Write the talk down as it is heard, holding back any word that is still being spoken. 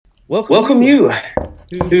Welcome you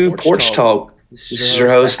to Porch Talk. This is your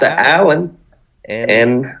host, Alan,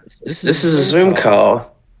 and this is a Zoom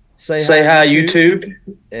call. Say hi, YouTube,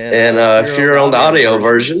 and if you're on the audio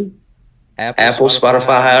version, Apple,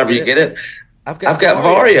 Spotify, however you get it, I've got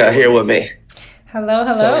VARYA here with me. Hello,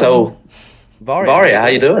 hello. So, VARYA, how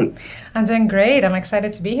you doing? I'm doing great. I'm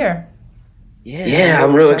excited to be here. Yeah,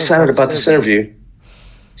 I'm real excited about this interview.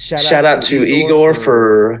 Shout out to Igor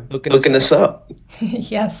for hooking this up.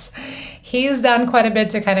 Yes, he's done quite a bit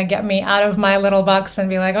to kind of get me out of my little box and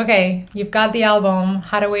be like, okay, you've got the album.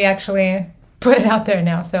 How do we actually put it out there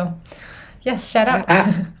now? So, yes, shout out.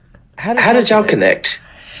 How did y'all connect?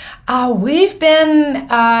 We've been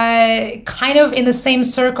kind of in the same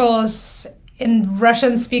circles in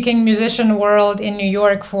Russian-speaking musician world in New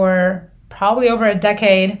York for probably over a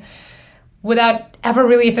decade without ever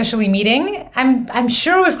really officially meeting. I'm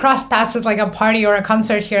sure we've crossed paths at like a party or a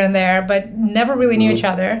concert here and there, but never really knew each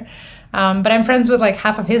other. But I'm friends with like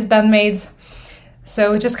half of his bandmates.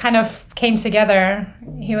 So it just kind of came together.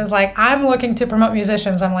 He was like, I'm looking to promote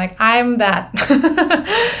musicians. I'm like, I'm that.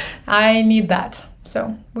 I need that.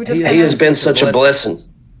 So we just he has been such a blessing.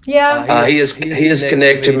 Yeah. He has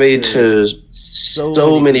connected me to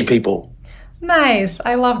so many people. Nice.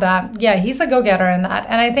 I love that. Yeah, he's a go-getter in that.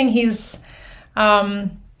 And I think he's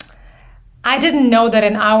I didn't know that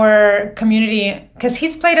in our community, because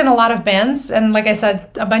he's played in a lot of bands, and like I said,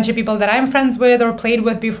 a bunch of people that I'm friends with or played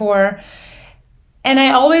with before. And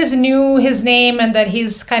I always knew his name and that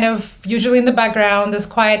he's kind of usually in the background, this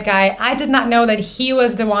quiet guy. I did not know that he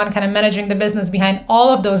was the one kind of managing the business behind all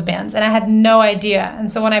of those bands. And I had no idea.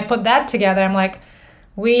 And so when I put that together, I'm like,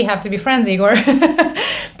 we have to be friends, Igor,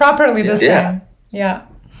 properly this time. Yeah.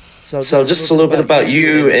 So just a little bit about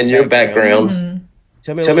you and your background. Mm-hmm.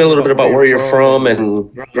 Tell me a little bit about where you're from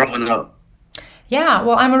and growing up. Yeah,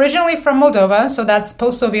 well, I'm originally from Moldova, so that's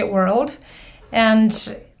post-Soviet world.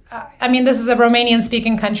 And I mean, this is a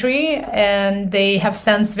Romanian-speaking country, and they have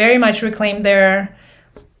since very much reclaimed their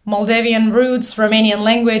Moldavian roots, Romanian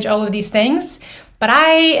language, all of these things. But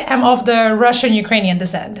I am of the Russian-Ukrainian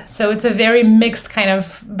descent, so it's a very mixed kind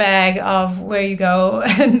of bag of where you go.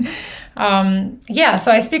 And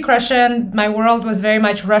so I speak Russian. My world was very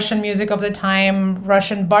much Russian music of the time.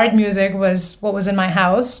 Russian bard music was what was in my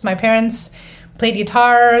house. My parents played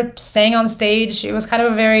guitar, sang on stage. It was kind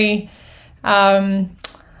of a very...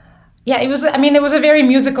 it was a very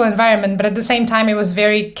musical environment, but at the same time, it was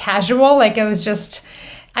very casual. Like it was just,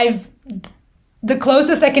 the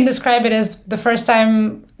closest I can describe it is the first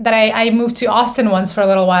time that I moved to Austin once for a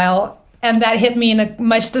little while. And that hit me in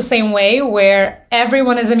much the same way where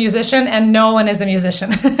everyone is a musician and no one is a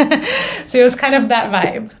musician. So it was kind of that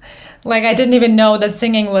vibe. Like I didn't even know that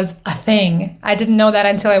singing was a thing. I didn't know that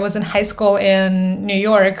until I was in high school in New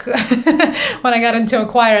York when I got into a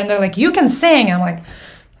choir and they're like, you can sing. I'm like,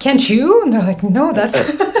 can't you? And they're like, no, that's...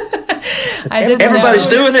 I didn't Everybody's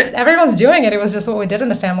doing it. Everyone's doing it. It was just what we did in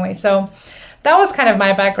the family. So that was kind of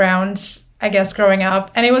my background, I guess, growing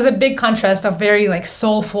up. And it was a big contrast of very like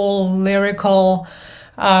soulful, lyrical,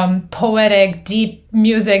 poetic, deep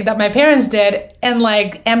music that my parents did and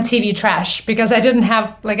like MTV trash because I didn't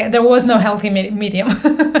have, like, there was no healthy medium.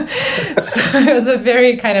 So it was a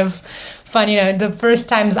very kind of fun, the first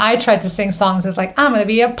times I tried to sing songs, it's like, I'm going to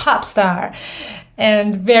be a pop star.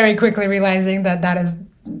 And very quickly realizing that is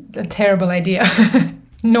a terrible idea.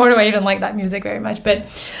 Nor do I even like that music very much. But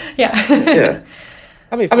yeah. Yeah.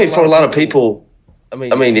 I mean, for a lot of people,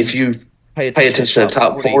 if you pay attention to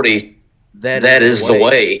top 40, that is the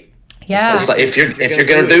way. Yeah. It's like if you're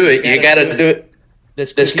gonna do it, you gotta do it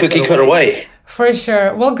this cookie cutter way. For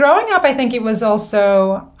sure. Well, growing up, I think it was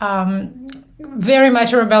also very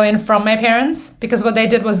much a rebellion from my parents because what they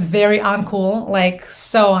did was very uncool, like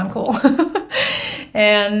so uncool.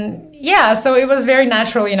 And yeah, so it was very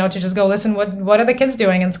natural, to just go listen. What are the kids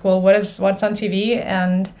doing in school? What's on TV?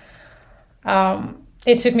 And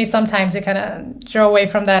it took me some time to kind of draw away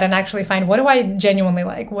from that and actually find what do I genuinely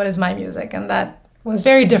like? What is my music? And that was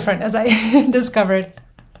very different as I discovered.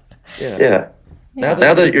 Yeah. Now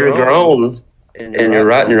that you're grown and you're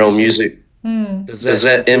writing your own music, does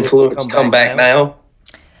that influence come back now?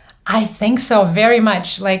 I think so, very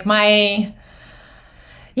much. Like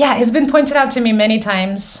it's been pointed out to me many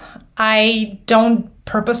times. I don't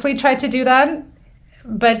purposely try to do that,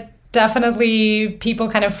 but definitely people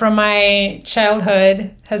kind of from my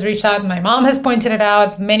childhood has reached out. My mom has pointed it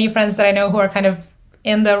out. Many friends that I know who are kind of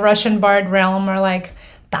in the Russian bard realm are like,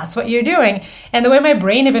 that's what you're doing. And the way my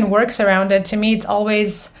brain even works around it, to me, it's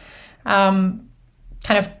always kind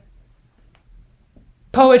of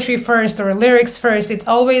poetry first or lyrics first. It's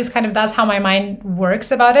always kind of, that's how my mind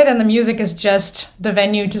works about it. And the music is just the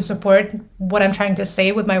venue to support what I'm trying to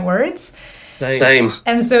say with my words. Same.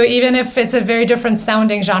 And so even if it's a very different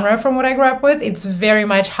sounding genre from what I grew up with, it's very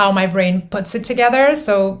much how my brain puts it together.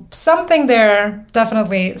 So something there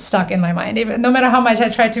definitely stuck in my mind, even no matter how much I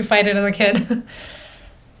tried to fight it as a kid.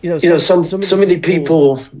 So many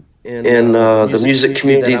people in the music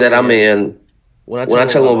community that I'm in, when I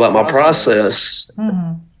tell them about my process,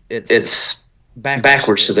 it's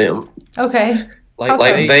backwards to them. Okay.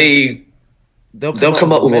 Like they'll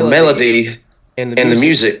come up with a melody and the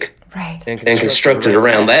music, right, and construct it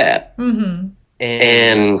around that.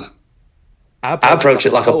 And I approach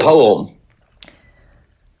it like a poem,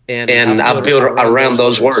 and I build around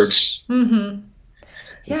those words.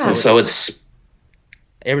 Yeah. So it's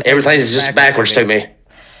everything's just backwards to me.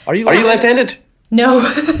 Are you left-handed? No.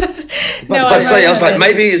 No, I was like,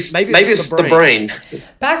 maybe it's the brain.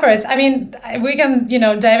 Backwards. I mean, we can,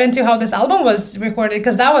 dive into how this album was recorded,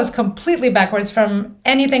 because that was completely backwards from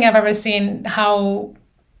anything I've ever seen, how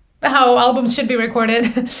albums should be recorded.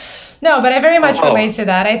 No, but I very much relate to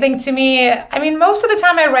that. I think, to me, I mean, most of the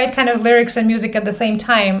time I write kind of lyrics and music at the same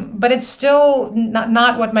time, but it's still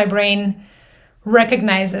not what my brain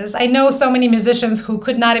recognizes. I know so many musicians who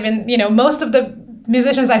could not even, most of the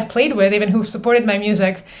musicians I've played with, even who've supported my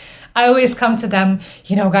music, I always come to them,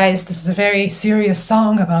 guys, this is a very serious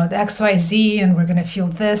song about XYZ, and we're going to feel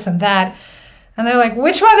this and that. And they're like,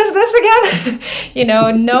 which one is this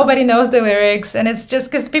again? Nobody knows the lyrics. And it's just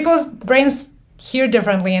because people's brains hear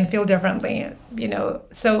differently and feel differently,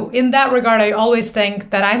 So in that regard, I always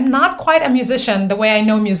think that I'm not quite a musician the way I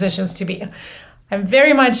know musicians to be. I'm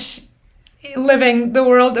very much living in the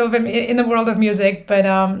world of music. But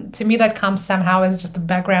to me, that comes somehow as just the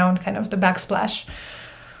background, kind of the backsplash.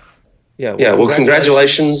 Yeah, well,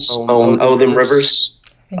 congratulations on Oh Them Rivers.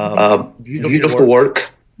 Beautiful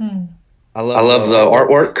work. I love the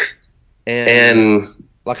artwork. And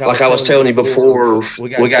like I was telling you before we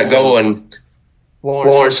got going,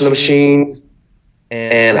 Florence and the Machine.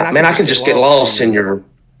 And man, I can just get lost in your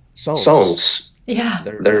songs. Yeah.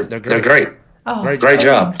 They're great. Oh, great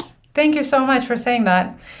job. Thank you so much for saying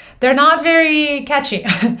that. They're not very catchy,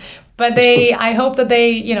 but I hope that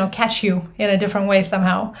they, catch you in a different way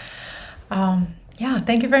somehow.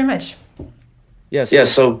 Thank you very much.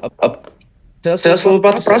 So tell us a little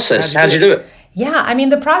about the process. How'd you do it? Yeah, I mean,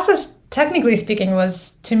 the process, technically speaking,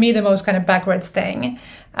 was, to me, the most kind of backwards thing.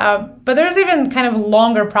 But there's even kind of a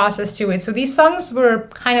longer process to it. So these songs were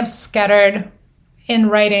kind of scattered in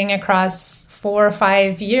writing across 4 or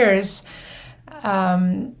 5 years,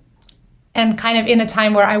 and kind of in a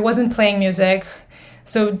time where I wasn't playing music.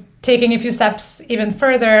 So taking a few steps even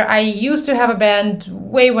further, I used to have a band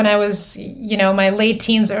way when I was, my late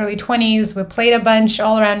teens, early 20s. We played a bunch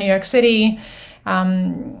all around New York City.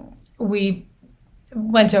 We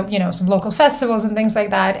went to, some local festivals and things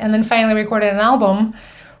like that. And then finally recorded an album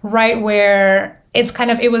right where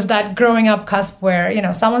it was that growing up cusp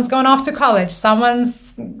where, someone's going off to college,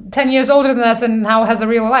 someone's 10 years older than us and now has a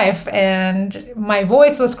real life. And my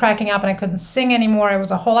voice was cracking up and I couldn't sing anymore. It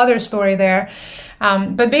was a whole other story there.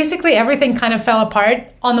 But basically everything kind of fell apart,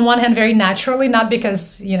 on the one hand, very naturally, not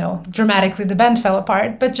because, dramatically the band fell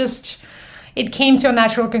apart, but just it came to a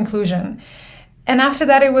natural conclusion. And after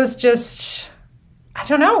that, it was just, I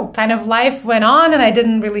don't know, kind of life went on and I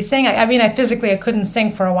didn't really sing. I couldn't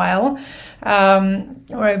sing for a while,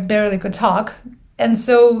 or I barely could talk. And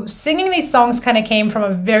so singing these songs kind of came from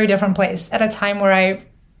a very different place at a time where I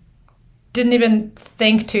didn't even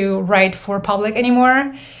think to write for public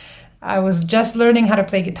anymore. I was just learning how to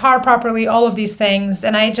play guitar properly, all of these things.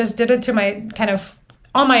 And I just did it to my kind of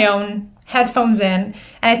on my own, headphones in. And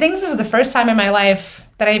I think this is the first time in my life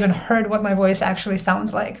that I even heard what my voice actually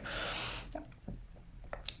sounds like.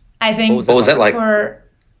 I think what was that like? For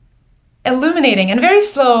illuminating and very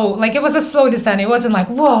slow, like it was a slow descent. It wasn't like,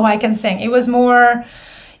 whoa, I can sing. It was more,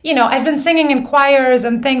 I've been singing in choirs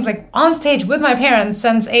and things like on stage with my parents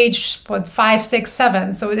since age, 5, 6,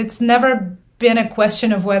 7. So it's never been a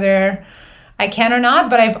question of whether I can or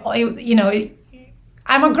not, but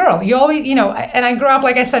I'm a girl. You always, and I grew up,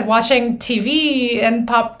 like I said, watching TV and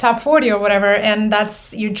top 40 or whatever, and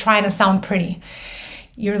you're trying to sound pretty.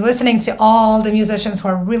 You're listening to all the musicians who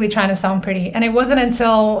are really trying to sound pretty. And it wasn't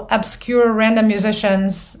until obscure random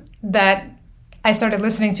musicians that I started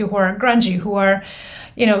listening to who are grungy, who are,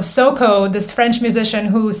 Soko, this French musician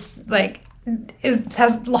who's like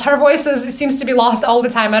her voice seems to be lost all the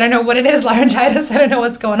time. I don't know what it is, laryngitis. I don't know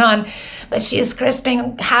what's going on, but she is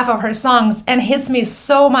crisping half of her songs and hits me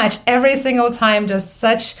so much every single time. Just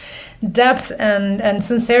such depth and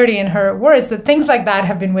sincerity in her words that things like that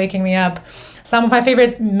have been waking me up. Some of my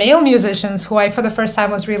favorite male musicians who I for the first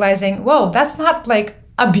time was realizing, whoa, that's not like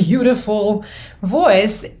a beautiful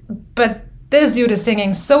voice, but this dude is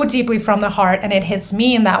singing so deeply from the heart and it hits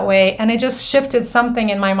me in that way. And it just shifted something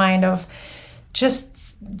in my mind of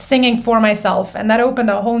just singing for myself. And that opened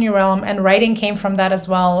a whole new realm, and writing came from that as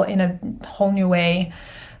well in a whole new way.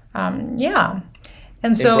 Yeah.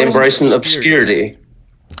 And so embracing obscurity.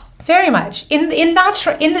 Very much in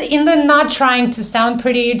the not trying to sound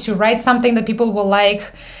pretty, to write something that people will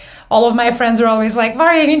like. All of my friends are always like,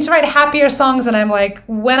 "Varya, you need to write happier songs," and I'm like,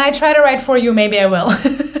 when I try to write for you, maybe I will.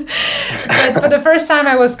 But for the first time,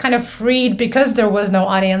 I was kind of freed, because there was no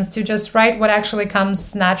audience, to just write what actually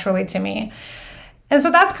comes naturally to me. And so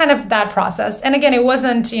that's kind of that process. And again, it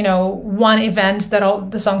wasn't, one event that all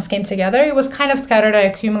the songs came together. It was kind of scattered. I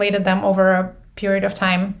accumulated them over a period of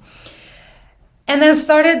time. And then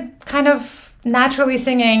started kind of naturally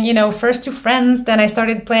singing, first to friends. Then I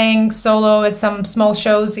started playing solo at some small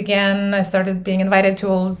shows again. I started being invited to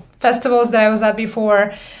old festivals that I was at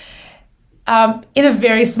before, in a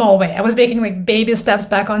very small way. I was making like baby steps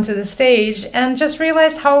back onto the stage and just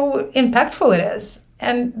realized how impactful it is.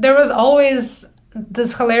 And there was always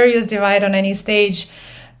this hilarious divide on any stage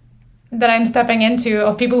that I'm stepping into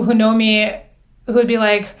of people who know me who would be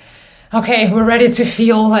like, okay, we're ready to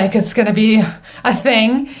feel like it's going to be a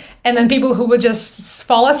thing. And then people who would just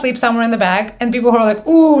fall asleep somewhere in the back, and people who are like,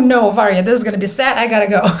 ooh, no, Varya, this is going to be sad. I got to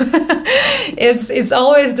go. It's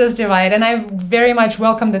always this divide. And I very much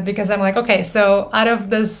welcomed it, because I'm like, okay, so out of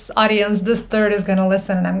this audience, this third is going to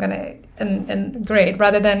listen, and I'm going to, and great.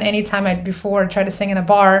 Rather than any time I'd before try to sing in a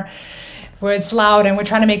bar where it's loud and we're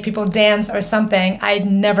trying to make people dance or something, I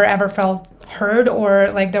never ever felt heard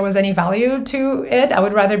or like there was any value to it. I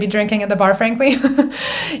would rather be drinking at the bar, frankly,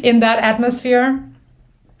 in that atmosphere.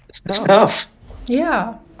 It's tough.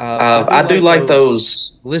 Yeah. I do like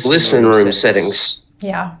those listening room settings.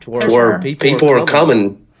 Yeah. Where people are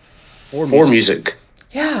coming for music.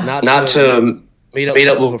 Yeah. Not to meet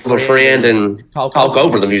up with a friend and talk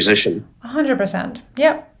over the musician. 100%.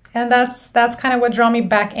 Yep. And that's kind of what drew me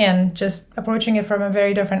back in, just approaching it from a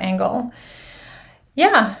very different angle.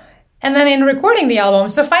 Yeah. And then in recording the album,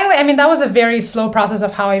 so finally, that was a very slow process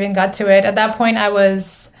of how I even got to it. At that point, I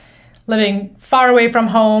was living far away from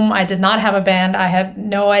home. I did not have a band. I had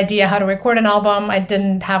no idea how to record an album. I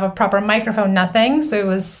didn't have a proper microphone, nothing. So it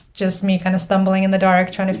was just me kind of stumbling in the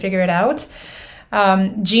dark, trying to figure it out.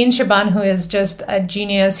 Gene Shaban, who is just a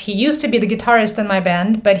genius, he used to be the guitarist in my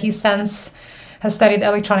band, but he since has studied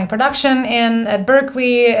electronic production at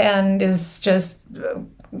Berkeley and is just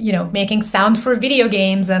making sound for video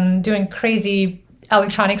games and doing crazy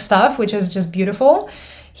electronic stuff, which is just beautiful.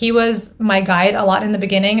 He was my guide a lot in the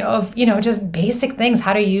beginning of, just basic things,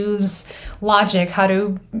 how to use Logic, how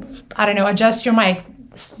to, adjust your mic,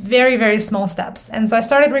 very, very small steps. And so I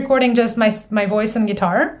started recording just my voice and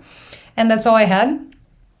guitar, and that's all I had.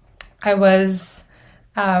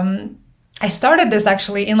 I started this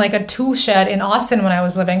actually in like a tool shed in Austin when I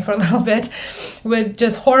was living for a little bit with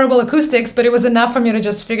just horrible acoustics, but it was enough for me to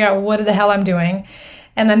just figure out what the hell I'm doing.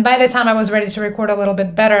 And then by the time I was ready to record a little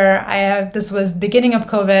bit better, this was the beginning of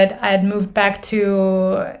COVID. I had moved back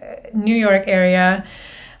to New York area,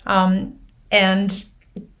 and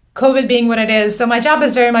COVID being what it is. So my job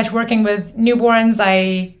is very much working with newborns.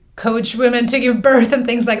 I coach women to give birth and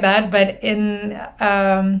things like that. But in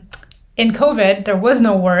COVID, there was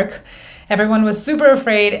no work. Everyone was super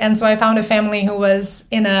afraid. And so I found a family who was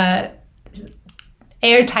in a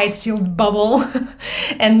airtight sealed bubble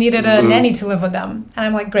and needed a nanny to live with them. And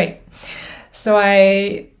I'm like, great. So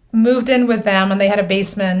I moved in with them, and they had a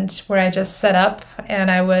basement where I just set up, and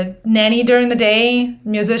I would nanny during the day,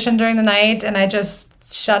 musician during the night. And I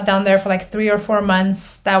just shut down there for like 3 or 4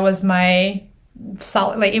 months. That was my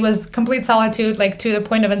it was complete solitude, like to the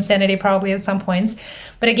point of insanity probably at some points.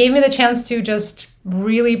 But it gave me the chance to just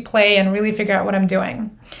really play and really figure out what I'm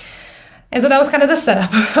doing. And so that was kind of the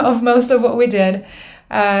setup of most of what we did.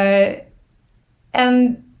 I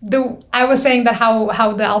was saying that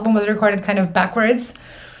how the album was recorded kind of backwards,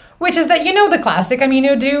 which is that the classic.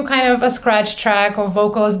 You do kind of a scratch track of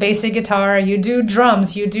vocals, basic guitar, you do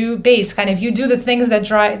drums, you do bass, you do the things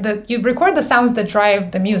you record the sounds that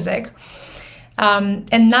drive the music.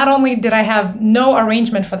 And not only did I have no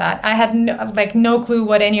arrangement for that, I had no clue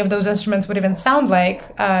what any of those instruments would even sound like.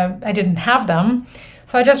 I didn't have them.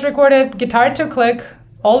 So I just recorded guitar to click,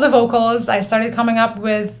 all the vocals. I started coming up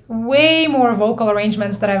with way more vocal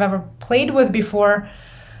arrangements that I've ever played with before.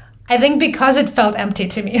 I think because it felt empty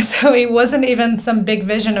to me. So it wasn't even some big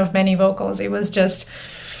vision of many vocals. It was just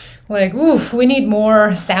like, oof, we need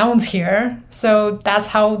more sounds here. So that's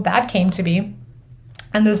how that came to be.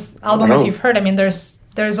 And this album, if you've heard, I mean, there's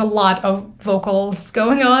a lot of vocals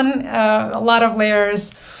going on, a lot of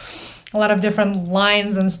layers, a lot of different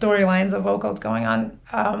lines and storylines of vocals going on.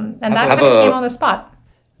 And that kind of came on the spot.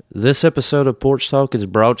 This episode of Porch Talk is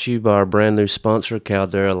brought to you by our brand new sponsor,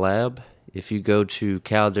 Caldera Lab. If you go to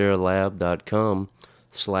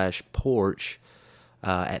calderalab.com/porch,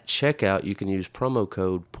 at checkout, you can use promo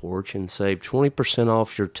code PORCH and save 20%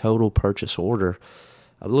 off your total purchase order.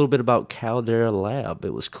 A little bit about Caldera Lab.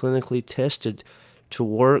 It was clinically tested to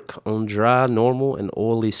work on dry, normal, and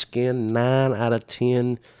oily skin. 9 out of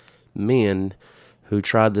 10 men who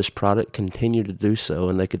tried this product continue to do so,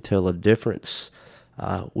 and they could tell a difference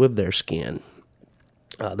with their skin.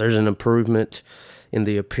 There's an improvement in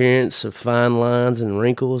the appearance of fine lines and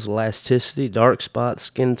wrinkles, elasticity, dark spots,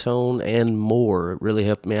 skin tone, and more. It really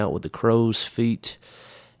helped me out with the crow's feet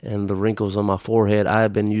and the wrinkles on my forehead. I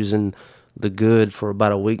have been using the Good for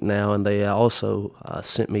about a week now, and they also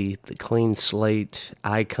sent me the Clean Slate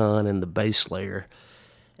Icon and the base layer.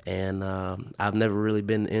 And I've never really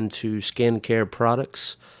been into skincare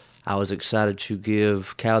products. I was excited to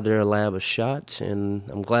give Caldera Lab a shot, and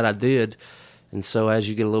I'm glad I did. And so as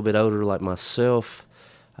you get a little bit older like myself,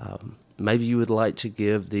 maybe you would like to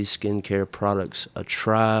give these skincare products a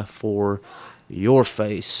try for your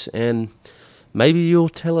face. And maybe you'll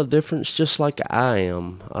tell a difference just like I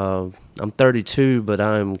am. I'm 32, but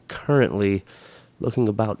I'm currently looking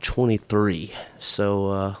about 23.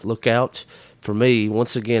 So look out for me.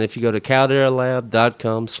 Once again, if you go to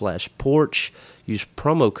calderalab.com/porch, use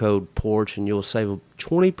promo code PORCH, and you'll save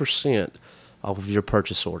 20% off of your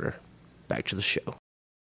purchase order. Back to the show.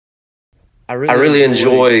 I really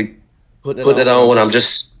enjoy putting it on when I'm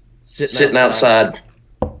just sitting outside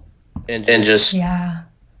and just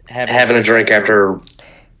having a drink after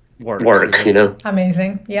work, you know.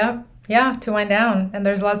 Amazing. Yeah, to wind down. And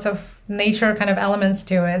there's lots of nature kind of elements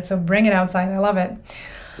to it, so bring it outside. I love it.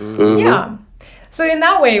 Mm-hmm. Yeah. So in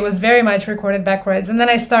that way, it was very much recorded backwards. And then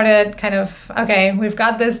I started kind of, okay, we've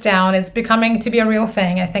got this down. It's becoming to be a real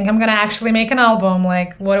thing. I think I'm going to actually make an album.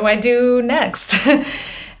 Like, what do I do next? So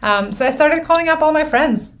I started calling up all my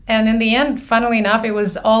friends. And in the end, funnily enough, it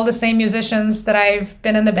was all the same musicians that I've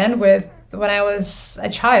been in the band with when I was a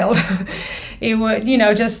child. It would,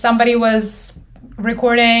 just somebody was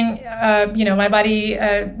recording, my buddy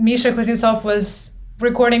Misha Kuznetsov was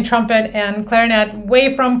recording trumpet and clarinet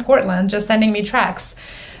way from Portland, just sending me tracks.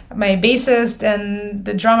 My bassist and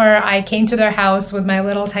the drummer, I came to their house with my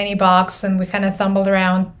little tiny box, and we kind of thumbled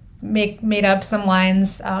around, made up some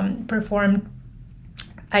lines, performed.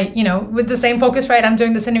 With the same Focusrite I'm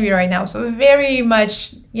doing this interview right now. So very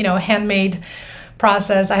much, handmade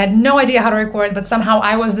process. I had no idea how to record, but somehow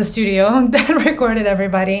I was the studio that recorded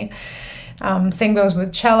everybody. Same goes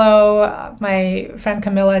with cello. My friend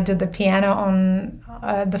Camilla did the piano on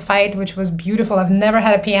The Fight, which was beautiful. I've never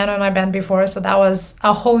had a piano in my band before, so that was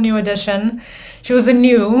a whole new addition. She was a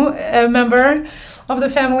new member of the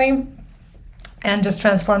family and just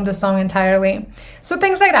transformed the song entirely. So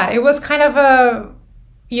things like that. It was kind of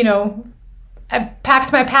I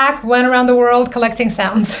packed my pack, went around the world collecting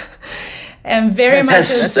sounds. And very much...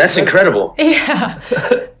 That's incredible. Yeah.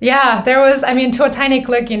 Yeah, there was, to a tiny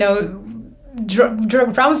click,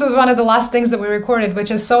 drums was one of the last things that we recorded,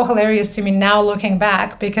 which is so hilarious to me now looking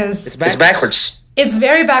back, because it's backwards. It's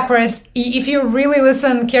very backwards. If you really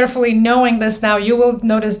listen carefully, knowing this now, you will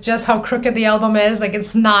notice just how crooked the album is. Like,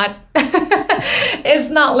 it's not it's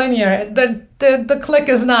not linear. The click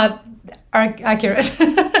is not accurate.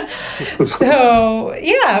 So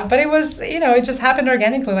yeah, but it was, it just happened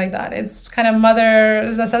organically like that. It's kind of mother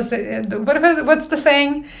necessity. What's the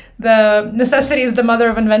saying? The necessity is the mother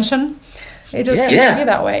of invention. It just came to be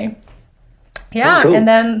that way. Yeah, cool. And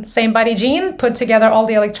then same buddy Gene put together all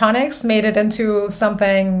the electronics, made it into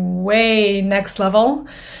something way next level,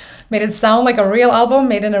 made it sound like a real album,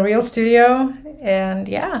 made in a real studio, and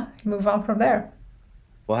move on from there.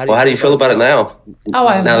 Well, how do you feel about it now? Oh,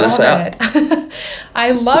 I love it.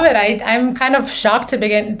 I love it. I'm kind of shocked to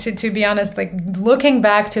be honest, like looking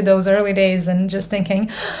back to those early days and just thinking,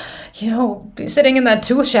 sitting in that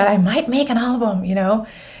tool shed, I might make an album,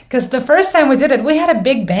 Because the first time we did it, we had a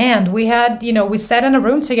big band. We had, we sat in a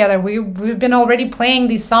room together. We've been already playing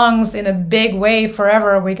these songs in a big way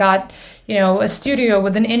forever. We got, a studio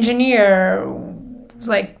with an engineer,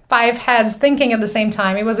 like 5 heads thinking at the same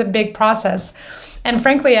time. It was a big process. And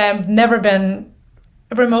frankly, I've never been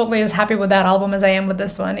remotely as happy with that album as I am with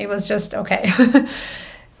this one. It was just okay.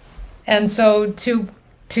 And so to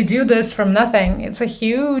do this from nothing, it's a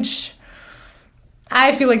huge,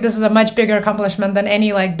 I feel like this is a much bigger accomplishment than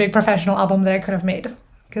any like big professional album that I could have made,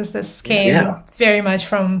 because this came very much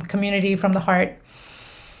from community, from the heart.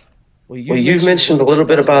 Well, you've mentioned a little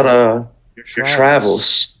bit about your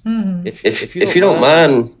travels. Mm-hmm. If you don't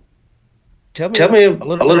mind, tell me a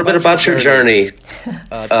little bit about your journey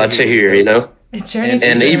to here, you know,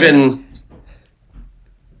 and even,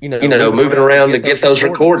 you know, moving around to get those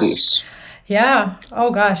recordings. Yeah.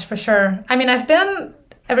 Oh gosh, for sure. I mean, I've been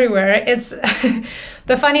everywhere. It's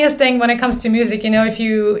the funniest thing when it comes to music. You know, if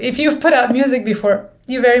you've put out music before,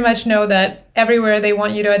 you very much know that everywhere they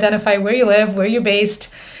want you to identify where you live, where you're based,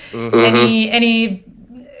 any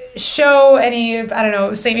show, I don't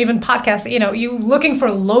know, same even podcast. You know, you looking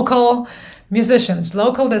for local musicians,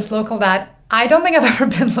 local this, local that. I don't think I've ever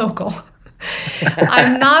been local.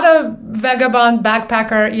 I'm not a vagabond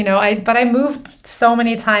backpacker, you know, but I moved so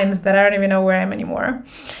many times that I don't even know where I am anymore.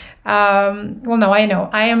 Well, no, I know.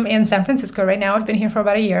 I am in San Francisco right now. I've been here for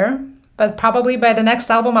about a year, but probably by the next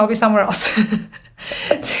album, I'll be somewhere else,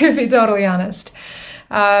 to be totally honest.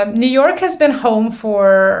 New York has been home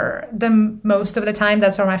for the most of the time.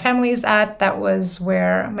 That's where my family's at. That was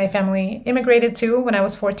where my family immigrated to when I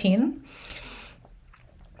was 14.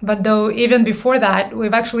 But though even before that,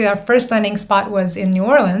 our first landing spot was in New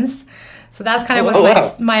Orleans. So that's kind of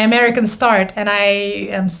was my American start. And I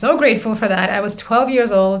am so grateful for that. I was 12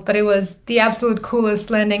 years old, but it was the absolute coolest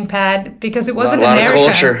landing pad because it wasn't America. A lot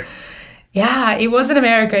of culture. Yeah, it wasn't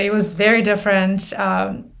America. It was very different.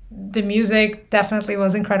 The music definitely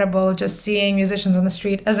was incredible. Just seeing musicians on the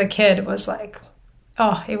street as a kid was like,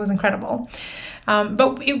 oh, it was incredible.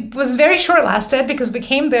 But it was very short lasted because we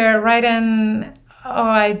came there right in...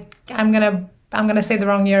 I'm gonna say the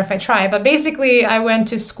wrong year if I try, but basically I went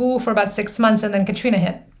to school for about 6 months and then Katrina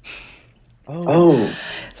hit. Oh,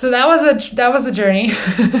 so that was a journey.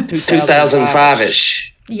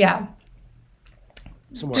 2005-ish. Yeah.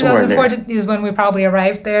 2004 is when we probably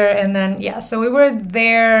arrived there, and then so we were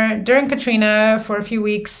there during Katrina for a few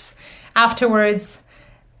weeks afterwards,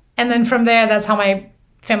 and then from there that's how my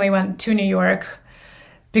family went to New York.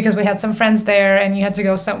 Because we had some friends there, and you had to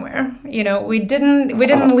go somewhere. You know, we didn't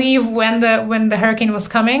leave when the hurricane was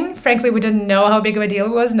coming. Frankly, we didn't know how big of a deal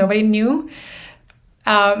it was. Nobody knew.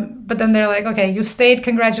 But then they're like, "Okay, you stayed.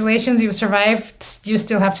 Congratulations, you survived. You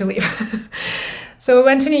still have to leave." So we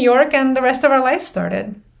went to New York, and the rest of our life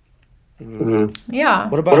started. Mm-hmm. Yeah.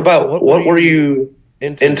 What were you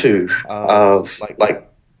into? Like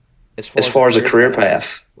as far as a career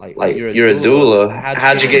path, like you're a doula.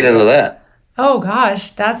 How'd you get into that? Oh gosh,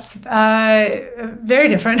 that's very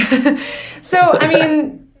different. So, I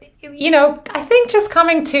mean, you know, I think just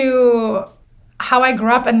coming to how I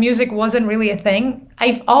grew up and music wasn't really a thing.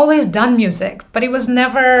 I've always done music, but it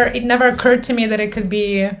never occurred to me that it could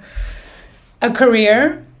be a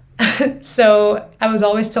career. So I was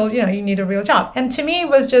always told, you know, you need a real job. And to me, it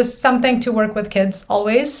was just something to work with kids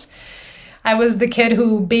always. I was the kid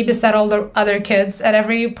who babysat all the other kids at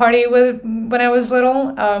every party when I was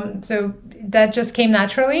little. So that just came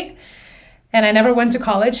naturally. And I never went to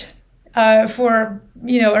college for,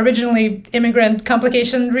 you know, originally immigrant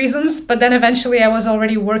complication reasons. But then eventually I was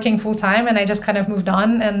already working full time and I just kind of moved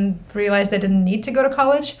on and realized I didn't need to go to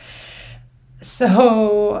college.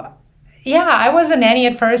 So, yeah, I was a nanny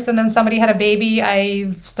at first, and then somebody had a baby.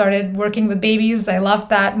 I started working with babies. I loved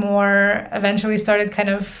that more. Eventually started kind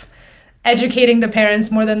of educating the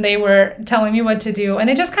parents more than they were telling me what to do. And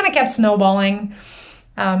it just kind of kept snowballing.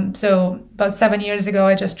 So about 7 years ago,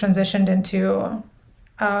 I just transitioned into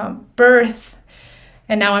birth.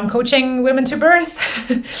 And now I'm coaching women to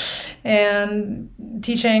birth and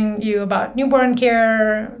teaching you about newborn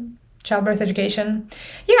care, childbirth education.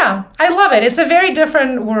 Yeah, I love it. It's a very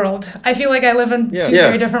different world. I feel like I live in two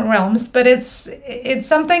very different realms, but it's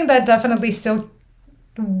something that definitely still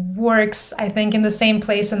works, I think, in the same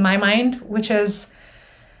place in my mind, which is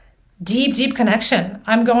deep connection.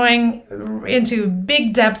 I'm going into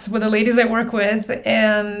big depths with the ladies I work with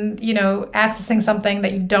and, you know, accessing something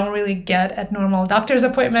that you don't really get at normal doctor's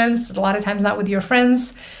appointments, a lot of times not with your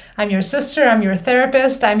friends. I'm your sister, I'm your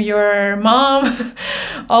therapist, I'm your mom,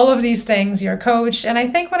 all of these things, your coach. And I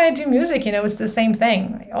think when I do music, you know, it's the same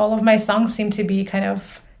thing. All of my songs seem to be kind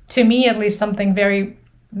of, to me at least, something very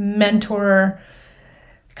mentor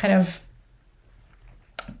kind of,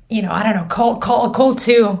 you know, I don't know, a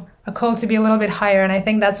call to be a little bit higher. And I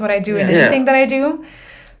think that's what I do in anything that I do.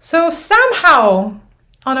 So somehow,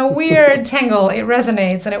 on a weird tangle, it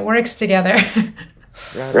resonates and it works together.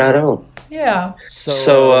 Right on. Yeah.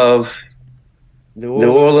 So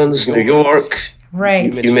New Orleans, New York.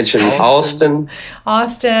 Right. You mentioned Austin.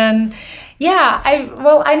 Austin. Yeah,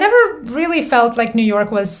 I never really felt like New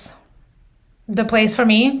York was the place for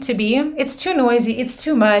me to be. It's too noisy. It's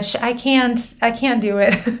too much. I can't do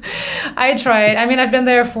it. I tried. I mean, I've been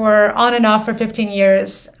there for on and off for 15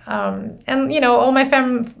 years. And, you know, all my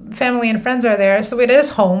family and friends are there. So it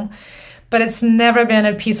is home, but it's never been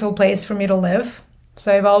a peaceful place for me to live.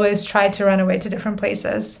 So I've always tried to run away to different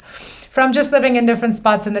places. From just living in different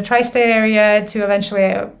spots in the tri-state area to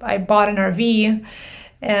eventually I bought an RV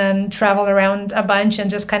and traveled around a bunch and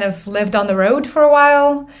just kind of lived on the road for a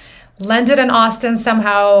while. Landed in Austin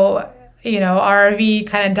somehow, you know, our RV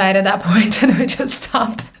kind of died at that point and we just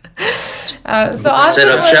stopped. So Austin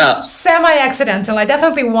was semi-accidental. I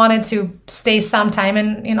definitely wanted to stay some time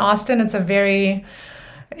in Austin. It's a very,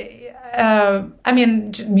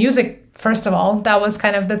 music, first of all, that was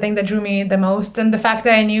kind of the thing that drew me the most. And the fact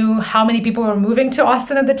that I knew how many people were moving to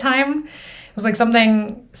Austin at the time. It was like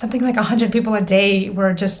something like 100 people a day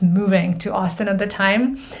were just moving to Austin at the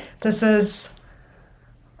time. This is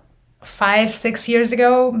 5-6 years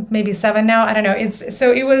ago, maybe 7 now. I don't know. It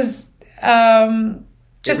was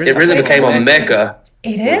just. It really became a mecca.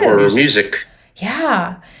 It is for music.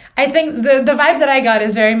 Yeah, I think the vibe that I got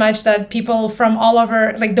is very much that people from all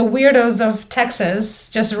over, like the weirdos of Texas,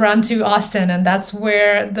 just run to Austin, and that's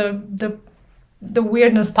where the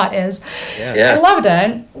weirdness pot is. Yeah. I loved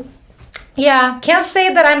it. Yeah, can't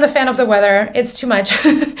say that I'm the fan of the weather. It's too much.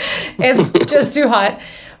 It's just too hot.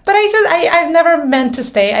 But I've never meant to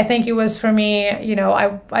stay. I think it was for me, you know,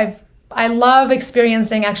 I love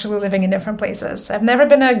experiencing actually living in different places. I've never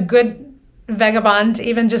been a good vagabond,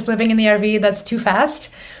 even just living in the RV, that's too fast.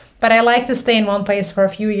 But I like to stay in one place for a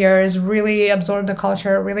few years, really absorb the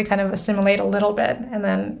culture, really kind of assimilate a little bit, and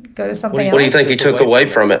then go to something else. What do you think you took away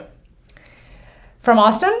from it? From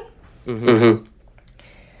Austin? Mm-hmm.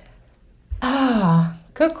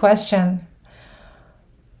 Good question.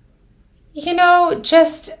 You know,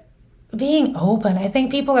 just being open. I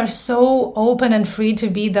think people are so open and free to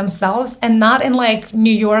be themselves, and not in like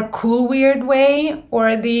New York cool weird way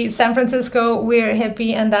or the San Francisco we're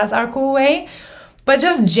hippie and that's our cool way, but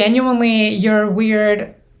just genuinely your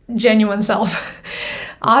weird, genuine self.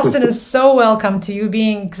 Austin is so welcome to you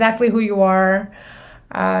being exactly who you are.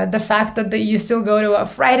 The fact that you still go to a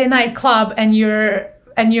Friday night club and you're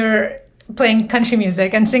playing country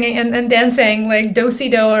music and singing and dancing like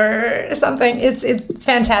do-si-do or something. It's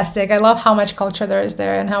fantastic. I love how much culture there is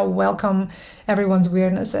there and how welcome everyone's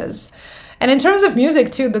weirdness is. And in terms of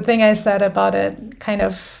music too, the thing I said about it kind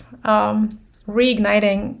of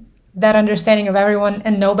reigniting that understanding of everyone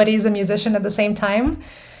and nobody's a musician at the same time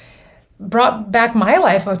brought back my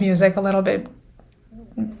life of music a little bit,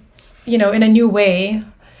 you know, in a new way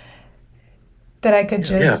that I could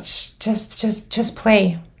just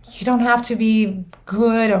play. You don't have to be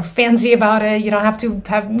good or fancy about it. You don't have to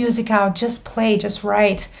have music out. Just play, just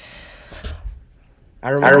write. I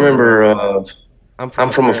remember I'm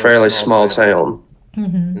from a fairly small town.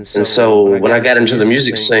 Mm-hmm. And so when I got into the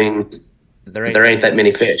music scene, there ain't that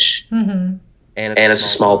many fish. Mm-hmm. And it's a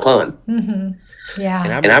small pond. Mm-hmm. Yeah.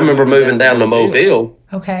 And I remember moving down to Mobile,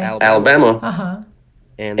 Alabama,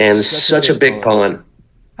 and such a big pond.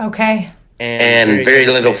 Okay. And very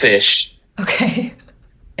little fish. Okay.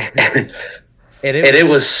 And it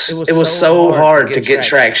was so hard to get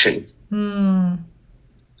traction.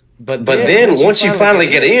 But then once you finally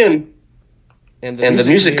get in, and the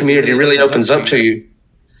music community really opens up to you,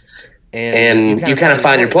 and you kind of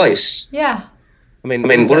find your place. Yeah. I mean,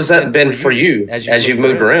 what has that been for you as you've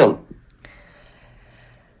moved around?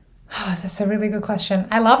 Oh, that's a really good question.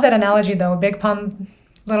 I love that analogy though. Big pond,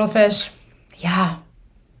 little fish. Yeah.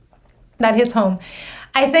 That hits home.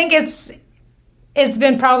 I think it's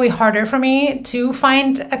been probably harder for me to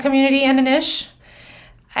find a community and a niche.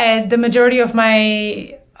 The majority of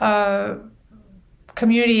my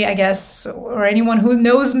community, I guess, or anyone who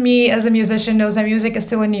knows me as a musician, knows my music, is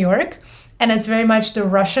still in New York. And it's very much the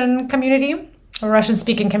Russian community, or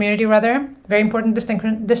Russian-speaking community, rather. Very important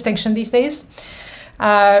distinction these days.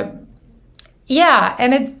 Yeah,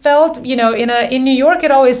 and it felt, you know, in New York,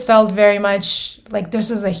 it always felt very much like this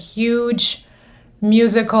is a huge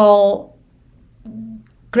musical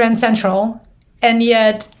Grand Central, and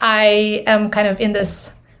yet I am kind of in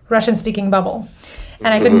this Russian-speaking bubble,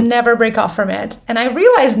 and I could never break off from it. And I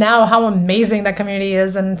realize now how amazing that community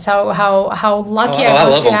is, and so how lucky I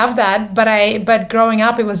was to have that. But growing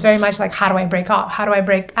up, it was very much like, how do I break off? How do I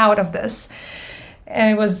break out of this? And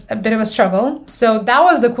it was a bit of a struggle. So that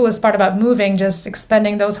was the coolest part about moving, just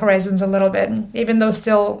expanding those horizons a little bit. Even though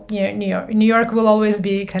still, you know, New York will always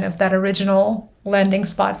be kind of that original landing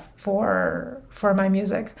spot for my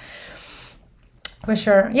music. For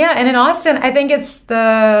sure. Yeah, and in Austin, I think it's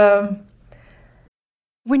the...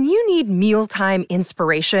 When you need mealtime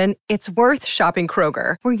inspiration, it's worth shopping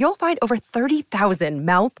Kroger, where you'll find over 30,000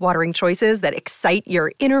 mouth-watering choices that excite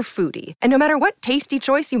your inner foodie. And no matter what tasty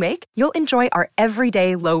choice you make, you'll enjoy our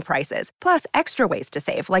everyday low prices, plus extra ways to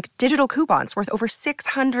save, like digital coupons worth over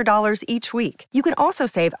 $600 each week. You can also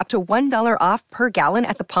save up to $1 off per gallon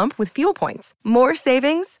at the pump with fuel points. More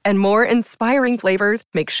savings and more inspiring flavors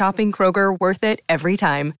make shopping Kroger worth it every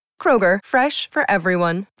time. Kroger, fresh for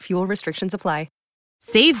everyone. Fuel restrictions apply.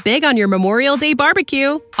 Save big on your Memorial Day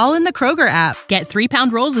barbecue, all in the Kroger app. Get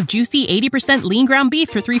 3-pound rolls of juicy 80% lean ground beef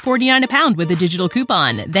for $3.49 a pound with a digital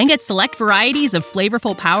coupon. Then get select varieties of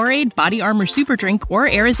flavorful Powerade, Body Armor Super Drink,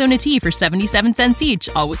 or Arizona tea for 77 cents each,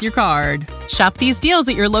 all with your card. Shop these deals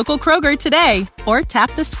at your local Kroger today, or tap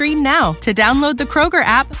the screen now to download the Kroger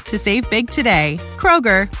app to save big today.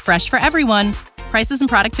 Kroger, fresh for everyone. Prices and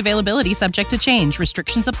product availability subject to change.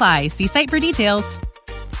 Restrictions apply. See site for details.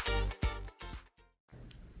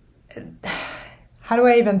 How do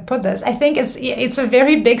I even put this? I think it's a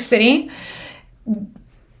very big city,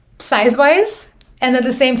 size-wise, and at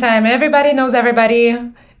the same time, everybody knows everybody.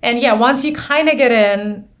 And yeah, once you kind of get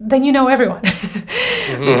in, then you know everyone.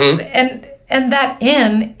 Mm-hmm. And that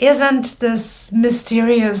inn isn't this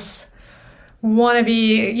mysterious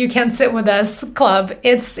wannabe, you can't sit with us club.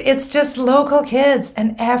 It's just local kids,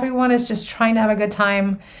 and everyone is just trying to have a good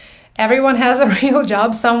time. Everyone has a real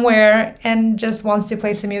job somewhere and just wants to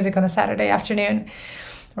play some music on a Saturday afternoon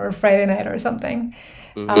or a Friday night or something.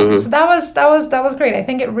 Mm-hmm. So that was great. I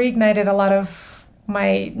think it reignited a lot of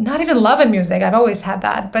my, not even love in music, I've always had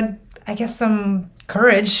that, but I guess some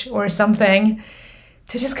courage or something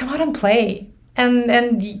to just come out and play. And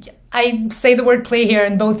I say the word play here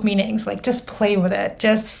in both meanings, like just play with it,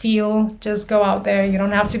 just feel, just go out there. You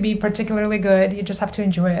don't have to be particularly good. You just have to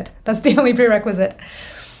enjoy it. That's the only prerequisite.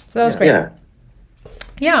 So that was great.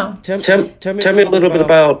 Yeah. Tell me a little bit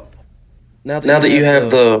about now that you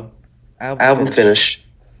have the album finished.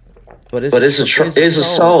 But is a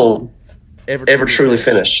song ever truly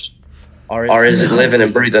finished, or is it living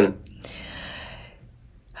and breathing?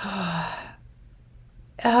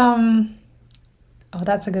 Oh,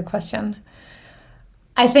 that's a good question.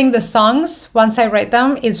 I think the songs, once I write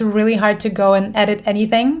them, it's really hard to go and edit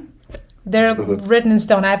anything. They're written in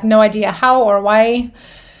stone. I have no idea how or why,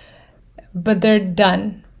 but they're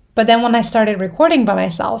done. But then when I started recording by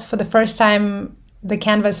myself, for the first time, the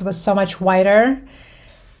canvas was so much wider.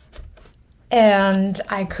 And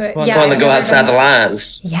I could... Fun to go outside the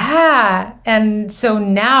lines. Yeah. And so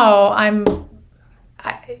now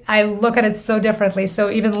I look at it so differently. So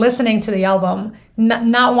even listening to the album,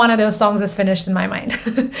 not one of those songs is finished in my mind.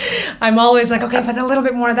 I'm always like, okay, but a little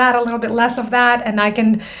bit more of that, a little bit less of that. And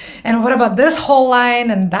what about this whole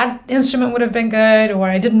line? And that instrument would have been good, or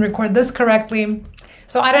I didn't record this correctly.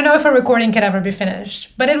 So I don't know if a recording can ever be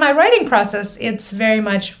finished. But in my writing process, it's very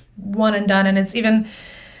much one and done. And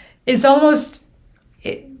it's almost...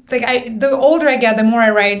 the older I get, the more I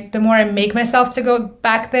write, the more I make myself to go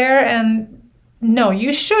back there. And no,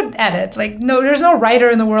 you should edit. There's no writer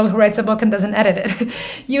in the world who writes a book and doesn't edit it.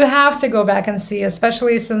 You have to go back and see,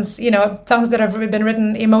 especially since, songs that have been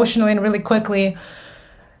written emotionally and really quickly.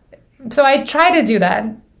 So I try to do that.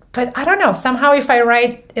 But I don't know. Somehow if I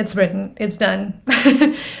write, it's written. It's done.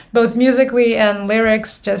 Both musically and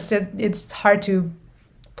lyrics, just it's hard to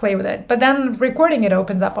play with it. But then recording it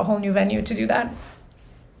opens up a whole new venue to do that.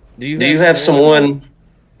 Do you have someone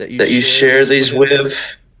that you share these with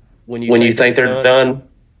when you think they're done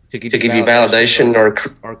to give you validation or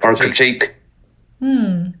critique?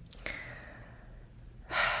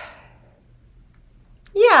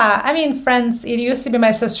 Yeah, I mean, friends. It used to be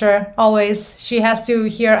my sister. Always, she has to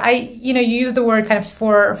hear. You use the word kind of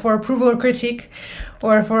for approval or critique,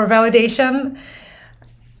 or for validation.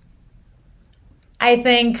 I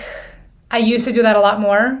think I used to do that a lot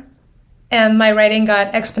more, and my writing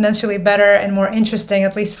got exponentially better and more interesting,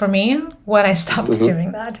 at least for me, when I stopped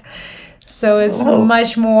doing that. So it's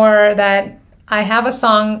much more that I have a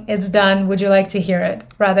song, it's done, would you like to hear it?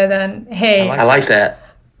 Rather than, hey, I like that.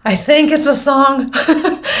 I think it's a song.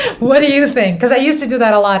 What do you think? Because I used to do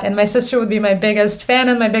that a lot, and my sister would be my biggest fan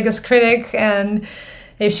and my biggest critic, and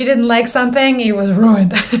if she didn't like something, it was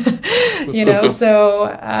ruined. So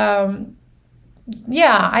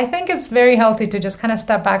yeah, I think it's very healthy to just kind of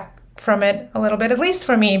step back from it a little bit, at least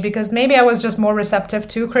for me, because maybe I was just more receptive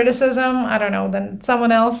to criticism, I don't know, than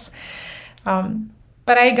someone else.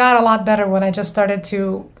 But I got a lot better when I just started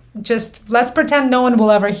to let's pretend no one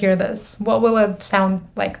will ever hear this. What will it sound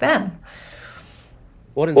like then?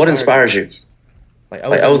 What inspires you? Like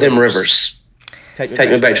Oh Them Rivers. Take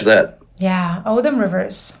me back to that. Yeah, Oh Them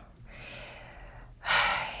Rivers.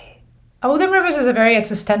 Oh Them Rivers is a very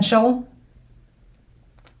existential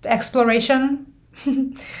exploration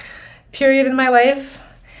period in my life.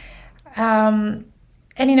 And,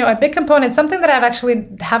 a big component, something that I've actually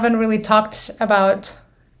haven't really talked about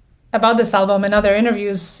this album in other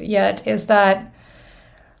interviews yet, is that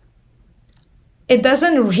it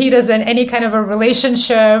doesn't read as any kind of a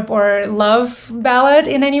relationship or love ballad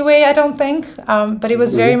in any way, I don't think. But it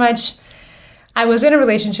was very much, I was in a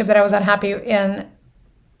relationship that I was unhappy in,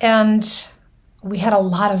 and we had a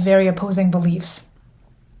lot of very opposing beliefs.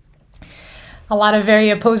 A lot of very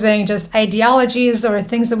opposing just ideologies or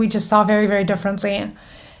things that we just saw very, very differently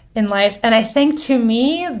in life. And I think to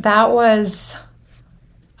me, that was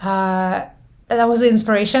the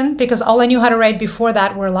inspiration, because all I knew how to write before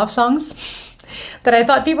that were love songs that I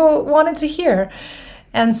thought people wanted to hear.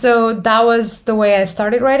 And so that was the way I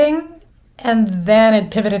started writing. And then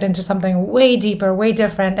it pivoted into something way deeper, way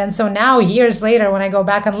different. And so now, years later, when I go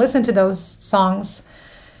back and listen to those songs,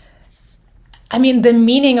 I mean, the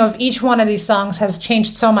meaning of each one of these songs has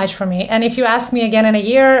changed so much for me. And if you ask me again in a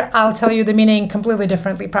year, I'll tell you the meaning completely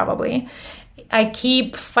differently, probably. I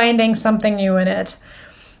keep finding something new in it.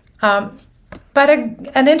 But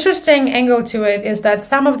an interesting angle to it is that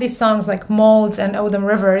some of these songs, like Molds and Oh Them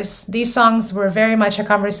Rivers, these songs were very much a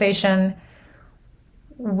conversation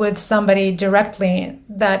with somebody directly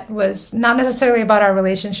that was not necessarily about our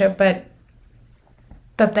relationship, but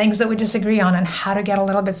the things that we disagree on and how to get a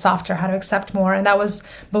little bit softer, how to accept more. And that was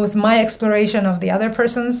both my exploration of the other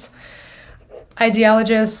person's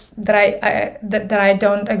ideologies that I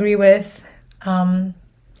don't agree with, and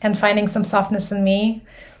finding some softness in me.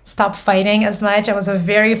 Stop fighting as much. I was a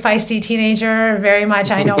very feisty teenager, very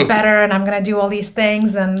much I know better and I'm going to do all these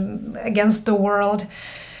things and against the world.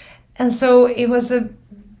 And so it was a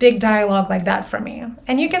big dialogue like that for me.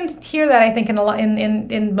 And you can hear that, I think,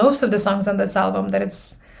 in most of the songs on this album, that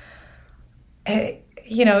it's,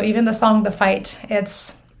 even the song The Fight,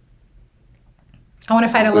 it's, I want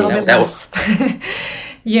to fight a little bit less. That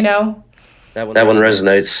one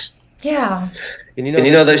resonates. Yeah. And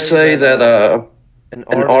they say that an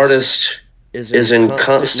artist is in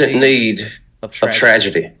constant need of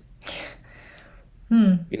tragedy.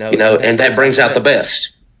 And that brings out the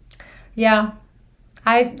best. Yeah.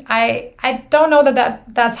 I don't know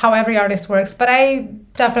that's how every artist works, but I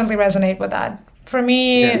definitely resonate with that. For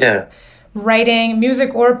me, writing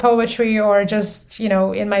music or poetry or just,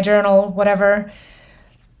 in my journal, whatever,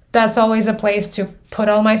 that's always a place to put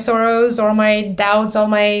all my sorrows or my doubts, all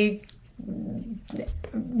my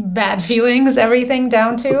bad feelings, everything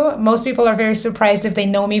down to. Most people are very surprised if they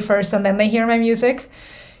know me first and then they hear my music,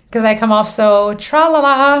 because I come off so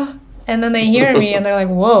tra-la-la, and then they hear me and they're like,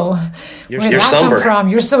 whoa, where did that come from?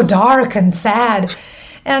 You're so dark and sad.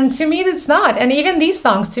 And to me, it's not. And even these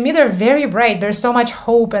songs, to me, they're very bright. There's so much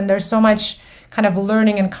hope and there's so much kind of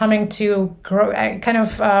learning and coming to grow, kind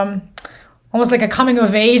of almost like a coming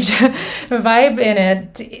of age vibe in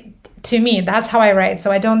it. To me, that's how I write.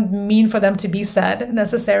 So I don't mean for them to be sad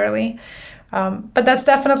necessarily. But that's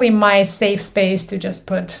definitely my safe space to just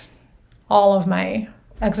put all of my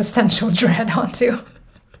existential dread onto.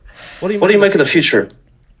 What do you make of the future?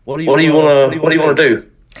 What do you want to do?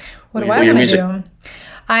 What do I want to do?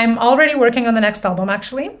 I'm already working on the next album,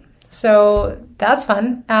 actually. So that's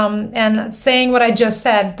fun. And saying what I just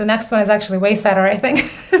said, the next one is actually way sadder, I think.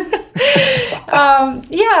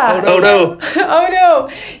 Yeah. Oh no. Oh no.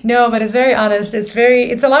 No, but it's very honest.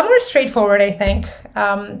 It's a lot more straightforward, I think.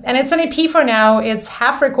 And it's an EP for now. It's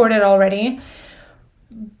half recorded already.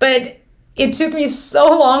 But it took me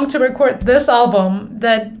so long to record this album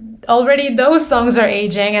that already those songs are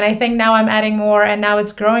aging. And I think now I'm adding more, and now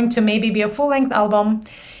it's growing to maybe be a full-length album.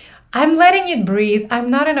 I'm letting it breathe.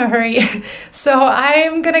 I'm not in a hurry. So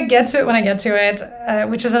I'm going to get to it when I get to it,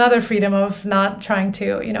 which is another freedom of not trying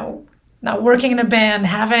to, not working in a band,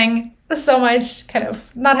 having so much kind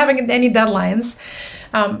of, not having any deadlines.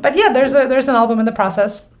 But yeah, there's an album in the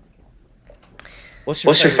process. What's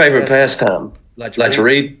your favorite pastime? Like to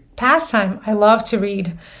read? Pastime. I love to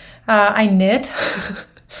read. I knit.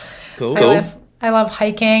 Cool. I love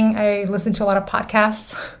hiking. I listen to a lot of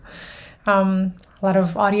podcasts. A lot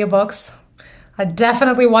of audiobooks. I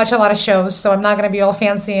definitely watch a lot of shows, so I'm not going to be all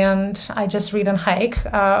fancy and I just read and hike.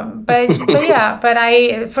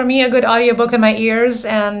 But for me, a good audiobook in my ears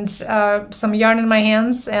and some yarn in my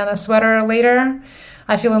hands and a sweater later,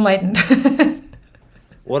 I feel enlightened.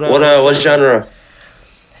 What genre?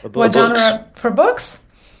 What genre for books?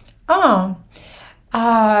 Oh,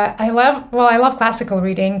 I love classical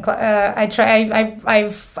reading. I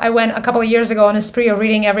went a couple of years ago on a spree of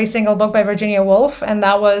reading every single book by Virginia Woolf, and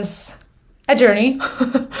that was a journey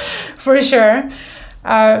for sure.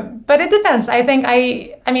 But it depends. I think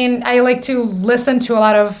I like to listen to a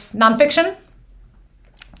lot of nonfiction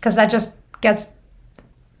because that just gets,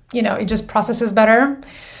 it just processes better.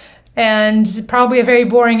 And probably a very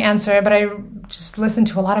boring answer, but I just listen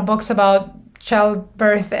to a lot of books about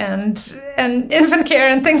childbirth and infant care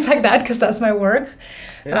and things like that because that's my work.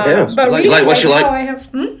 But like what you like. I have.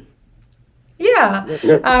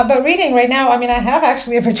 But reading right now, I have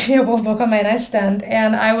actually a Virginia Woolf book on my nightstand,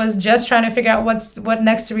 and I was just trying to figure out what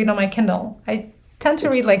next to read on my Kindle. I tend to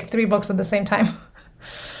read like 3 books at the same time.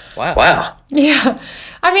 Wow. Yeah.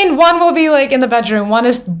 One will be like in the bedroom. One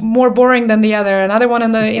is more boring than the other. Another one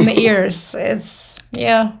in the ears. It's,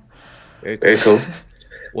 yeah. Very cool.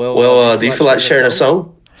 Well, do you feel like sharing a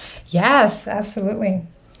song? Yes, absolutely.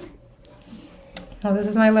 Well, this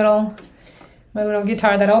is my little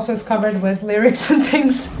guitar that also is covered with lyrics and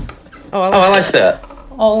things. I like that.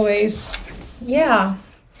 Always. Yeah.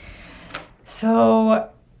 So,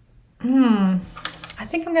 I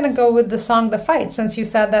think I'm going to go with the song The Fight, since you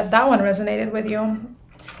said that one resonated with you.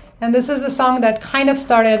 And this is the song that kind of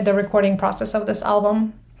started the recording process of this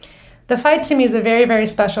album. The Fight to me is a very, very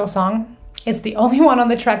special song. It's the only one on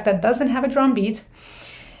the track that doesn't have a drum beat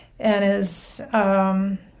and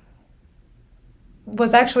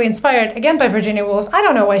was actually inspired again by Virginia Woolf. I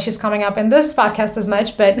don't know why she's coming up in this podcast as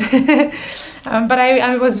much, but but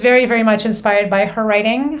I was very, very much inspired by her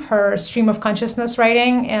writing, her stream of consciousness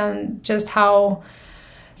writing, and just how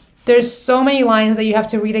there's so many lines that you have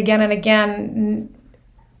to read again and again,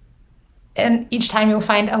 and each time you'll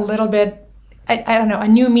find a little bit, I don't know, a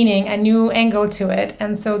new meaning, a new angle to it.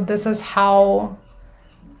 And so this is how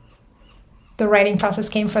the writing process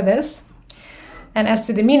came for this. And as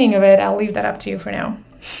to the meaning of it, I'll leave that up to you for now.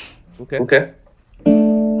 Okay.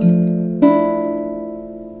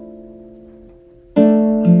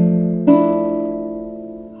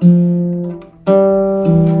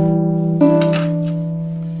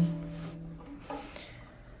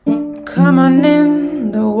 Come on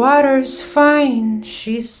in, the water's fine,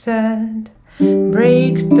 she said.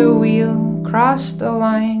 Break the wheel, cross the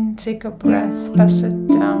line, take a breath, pass it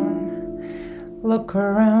down, look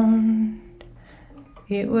around.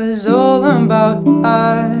 It was all about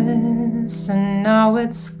us, and now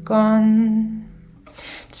it's gone.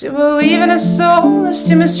 To believe in a soul is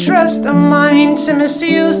to mistrust a mind, to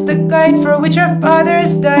misuse the guide for which our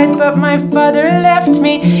fathers died. But my father left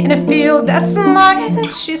me in a field that's mine,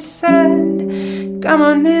 she said. Come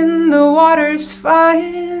on in, the water's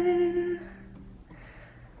fine.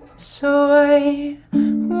 So I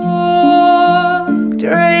walked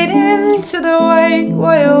right into the white,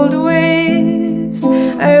 wild waves.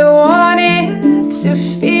 I wanted to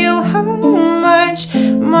feel how much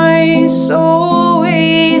my soul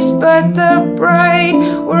weighs, but the bright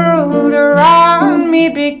world around me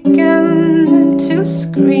began to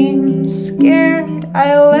scream. Scared,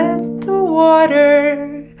 I let the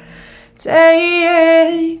water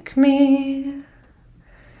take me.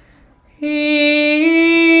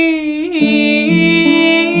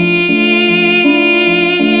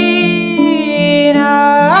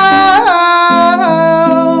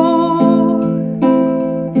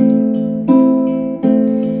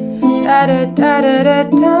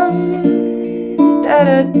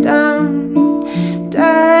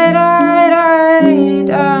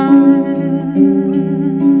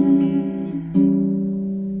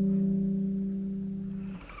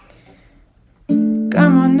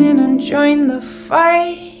 Come on in and join the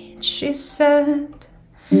fight, she said.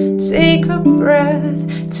 Take a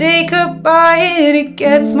breath, take a bite. It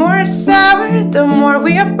gets more sour the more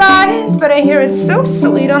we abide, but I hear it's so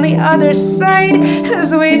sweet on the other side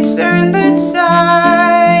as we turn the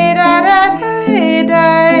tide.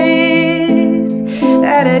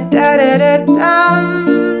 Da da da da da da da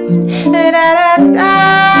da da da da.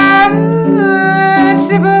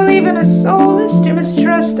 To believe in a soul is to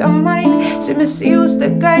mistrust a mind, to misuse the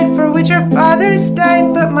guide for which our fathers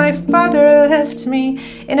died. But my father left me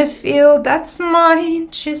in a field that's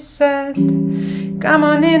mine, she said. Come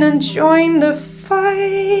on in and join the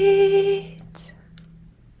fight.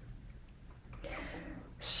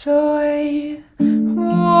 So I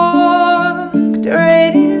walked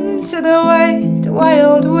right into the white,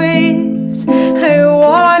 wild waves. I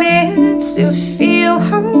wanted to feel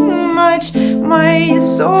how much my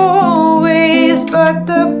soul weighs, but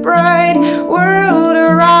the bright world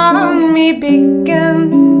around me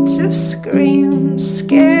began to scream.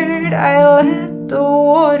 Scared, I let the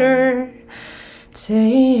water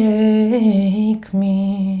take like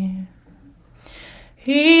me.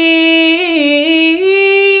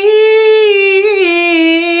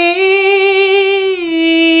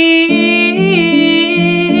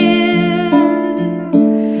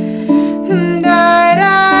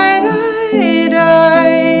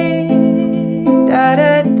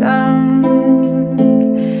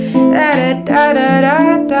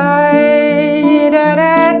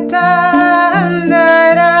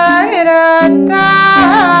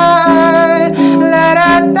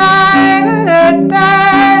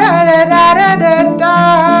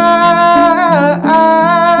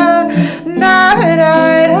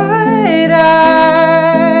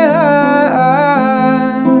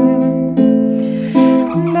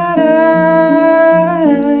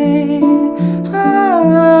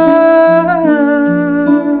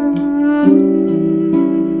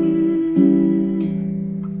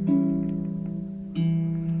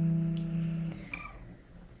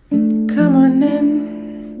 Come on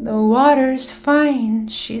in, the water's fine,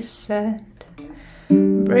 she said.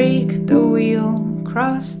 Break the wheel,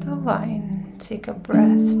 cross the line, take a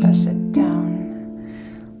breath, pass it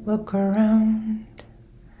down, look around.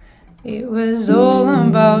 It was all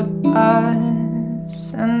about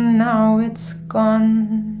us, and now it's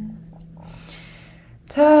gone.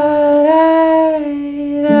 Da-da-da-da-dum,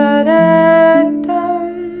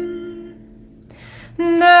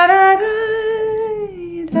 da-da-da-dum,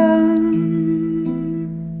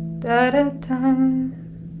 da-da-dum,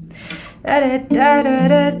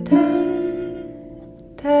 da-da-da-da-dum,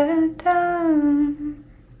 da-da-dum,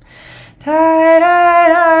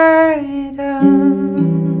 da-da-da-dum.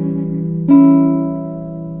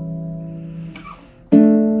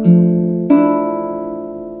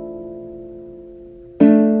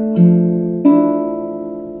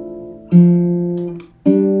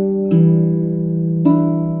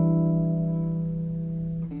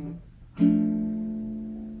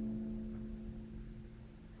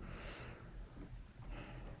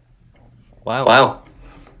 Wow.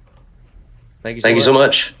 Thank you so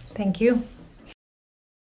much. Thank you.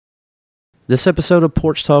 This episode of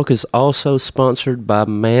Porch Talk is also sponsored by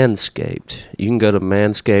Manscaped. You can go to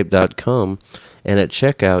manscaped.com and at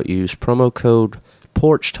checkout use promo code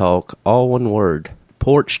PORCHTALK, all one word.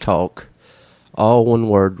 Porch Talk, all one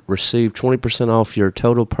word. Receive 20% off your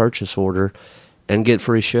total purchase order and get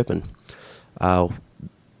free shipping.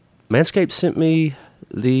 Manscaped sent me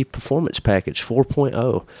the Performance Package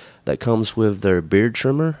 4.0 that comes with their beard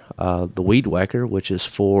trimmer, the Weed Whacker, which is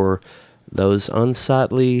for those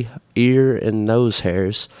unsightly ear and nose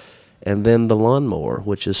hairs, and then the lawnmower,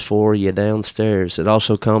 which is for you downstairs. It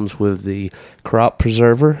also comes with the Crop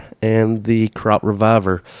Preserver and the Crop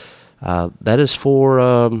Reviver. That is for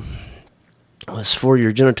your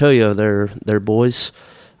genitalia. They're boys.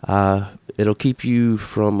 It'll keep you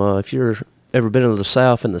from if you're ever been to the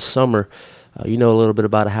South in the summer, you know a little bit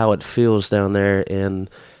about how it feels down there, and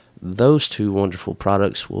those two wonderful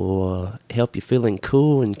products will help you feeling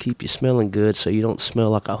cool and keep you smelling good so you don't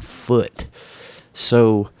smell like a foot.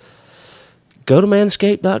 So go to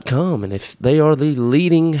manscaped.com, and if they are the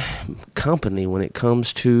leading company when it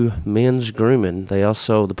comes to men's grooming,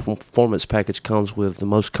 the Performance Package comes with the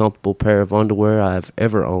most comfortable pair of underwear I've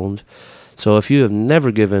ever owned. So if you have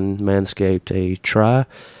never given Manscaped a try,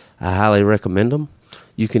 I highly recommend them.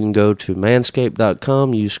 You can go to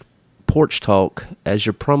manscaped.com, use Porch Talk as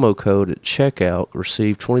your promo code at checkout,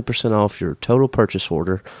 receive 20% off your total purchase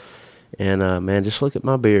order, and man, just look at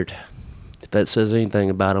my beard. If that says anything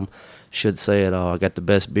about them, should say it all. I got the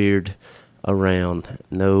best beard around,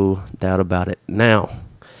 no doubt about it. Now,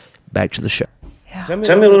 back to the show. Yeah. Tell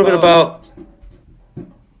me a little bit about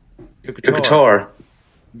your guitar.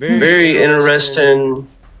 Very interesting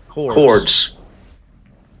chords.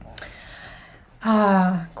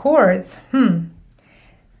 Chords.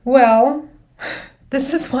 Well,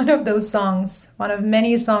 this is one of those songs, one of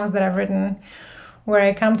many songs that I've written where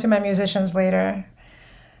I come to my musicians later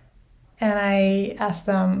and I ask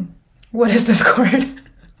them, what is this chord?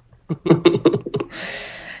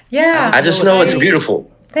 Yeah. I just know it's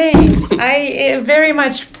beautiful. Thanks. I very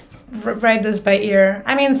much write this by ear.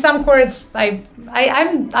 I mean, some chords,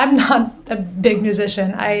 I'm not a big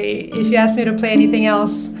musician. If you ask me to play anything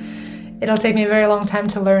else, it'll take me a very long time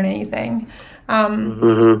to learn anything.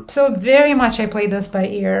 So very much I play this by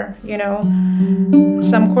ear, you know.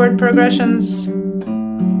 Some chord progressions,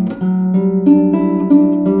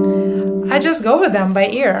 I just go with them by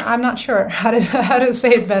ear. I'm not sure how to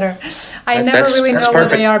say it better. I never really know what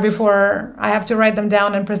they are before I have to write them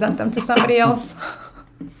down and present them to somebody else.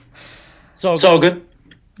 It's all good.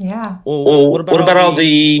 Yeah. Well, what about all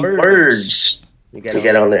the words to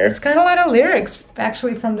get on there? It's got a lot of lyrics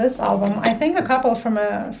actually from this album. I think a couple from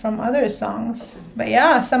other songs. But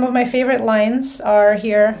yeah, some of my favorite lines are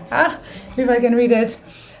here. If I can read it.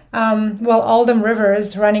 Well, all them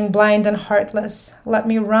rivers running blind and heartless, let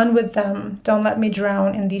me run with them. Don't let me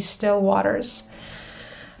drown in these still waters.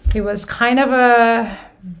 It was kind of a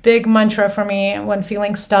big mantra for me when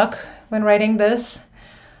feeling stuck when writing this.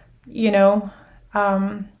 You know,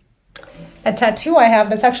 a tattoo I have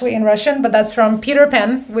that's actually in Russian, but that's from Peter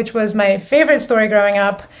Pan, which was my favorite story growing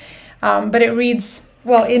up. But it reads,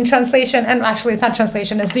 well, in translation, and actually it's not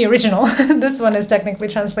translation, it's the original. This one is technically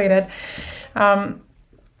translated,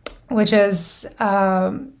 which is,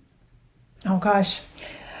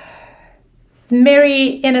 merry,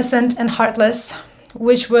 innocent, and heartless,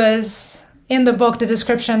 which was in the book the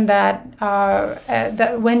description that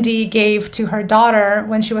Wendy gave to her daughter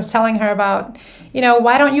when she was telling her about,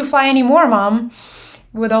 why don't you fly anymore, Mom?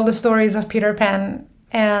 With all the stories of Peter Pan.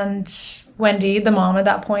 And Wendy, the mom at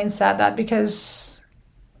that point, said that because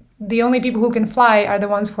the only people who can fly are the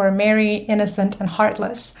ones who are merry, innocent, and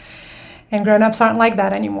heartless. And grown-ups aren't like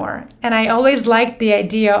that anymore. And I always liked the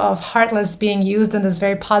idea of heartless being used in this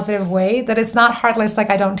very positive way, that it's not heartless like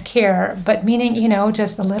I don't care, but meaning,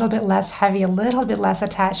 just a little bit less heavy, a little bit less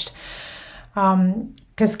attached.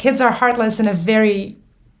 Because kids are heartless in a very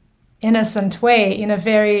innocent way, in a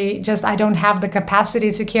very just, I don't have the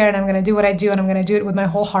capacity to care and I'm going to do what I do and I'm going to do it with my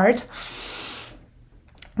whole heart,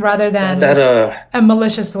 rather than a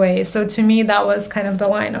malicious way. So to me, that was kind of the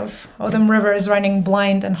line of, them rivers running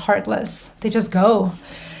blind and heartless. They just go.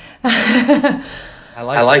 I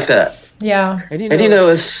like that. Yeah. And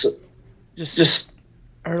it's just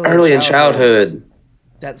early in childhood,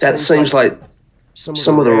 that seems like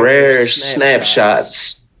some of the rare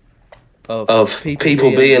snapshots of people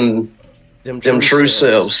being them true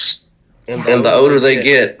selves. And the older they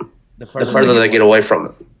get, the further they get away from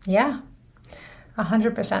it. Yeah.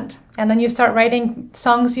 100%. And then you start writing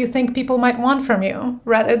songs you think people might want from you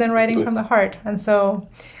rather than writing from the heart. And so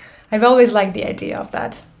I've always liked the idea of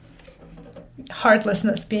that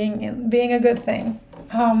heartlessness being a good thing.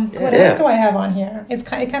 What else do I have on here? It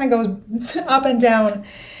kind of goes up and down.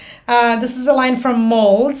 This is a line from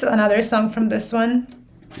Molds, another song from this one.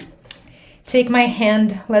 Take my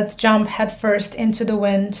hand, let's jump head first into the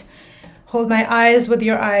wind. Hold my eyes with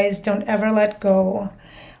your eyes, don't ever let go.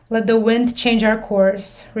 Let the wind change our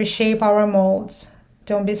course, reshape our molds.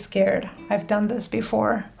 Don't be scared. I've done this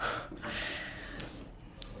before.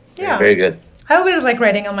 Yeah. Very good. I always like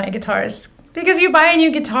writing on my guitars because you buy a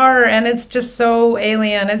new guitar and it's just so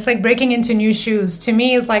alien. It's like breaking into new shoes. To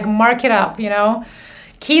me, it's like mark it up,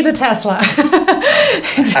 Key the Tesla.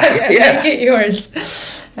 Just make it yours.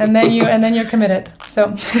 And then you're committed.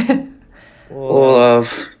 So Well,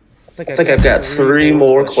 I think I've got 3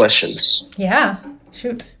 more questions. Yeah.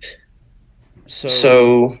 Shoot.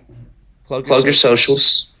 So plug your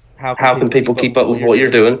socials. How can people keep up with what you're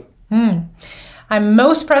doing? I'm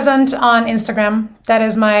most present on Instagram. That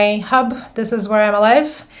is my hub. This is where I'm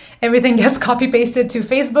alive. Everything gets copy-pasted to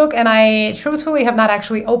Facebook, and I truthfully have not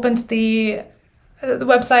actually opened the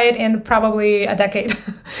website in probably a decade.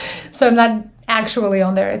 So I'm not actually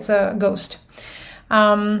on there. It's a ghost.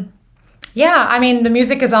 The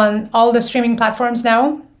music is on all the streaming platforms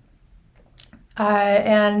now.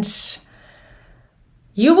 And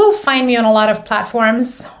you will find me on a lot of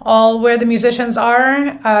platforms, all where the musicians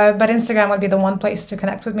are, but Instagram would be the one place to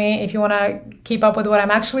connect with me. If you want to keep up with what I'm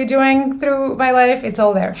actually doing through my life, it's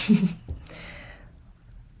all there.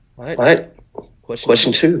 All right.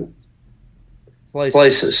 Question 2.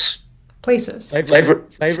 Places.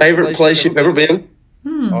 Favorite place you've ever been?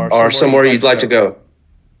 Or somewhere you'd like to go?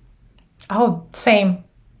 Oh, same.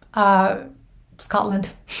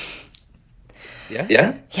 Scotland.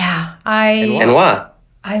 Yeah? Yeah. And why?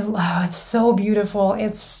 It's so beautiful.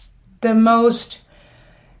 It's the most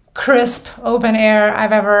crisp open air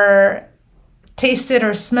I've ever tasted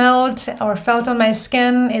or smelled or felt on my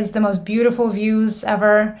skin. It's the most beautiful views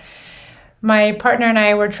ever. My partner and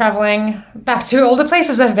I were traveling back to all the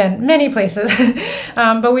places I've been, many places.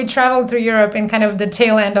 But we traveled through Europe in kind of the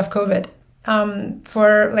tail end of COVID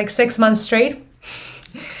for like 6 months straight.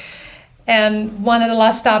 And one of the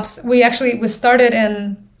last stops, we started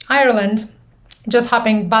in Ireland, just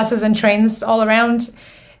hopping buses and trains all around,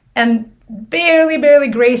 and barely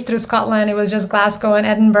grazed through Scotland. It was just Glasgow and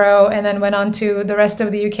Edinburgh, and then went on to the rest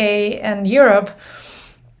of the UK and Europe.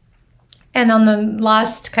 And on the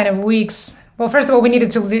last kind of weeks, well, first of all, we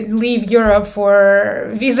needed to leave Europe for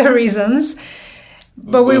visa reasons.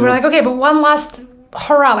 But we were like, okay, but one last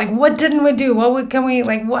hurrah, like what didn't we do? What can we,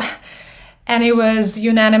 like, what? And it was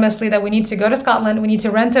unanimously that we need to go to Scotland, we need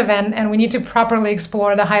to rent a van, and we need to properly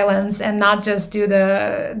explore the Highlands and not just do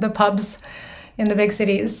the pubs in the big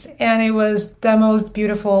cities. And it was the most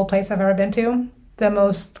beautiful place I've ever been to. The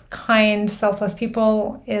most kind, selfless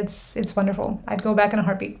people. It's wonderful. I'd go back in a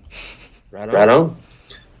heartbeat. Right on.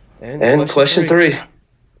 And question three.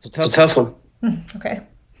 It's a tough one. Okay.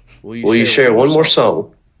 Will you share one more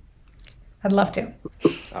song? I'd love to.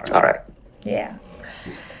 All right. Yeah.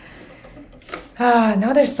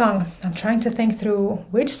 Another song. I'm trying to think through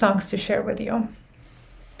which songs to share with you.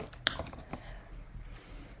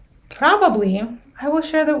 Probably, I will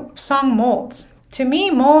share the song Molds. To me,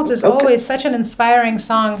 Molds is always such an inspiring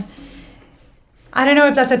song. I don't know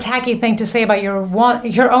if that's a tacky thing to say about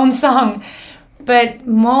your own song, but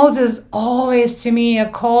Molds is always, to me, a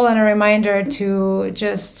call and a reminder to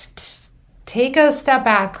just take a step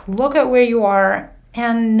back, look at where you are,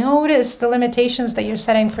 and notice the limitations that you're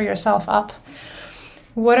setting for yourself up.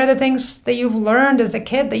 What are the things that you've learned as a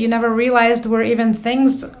kid that you never realized were even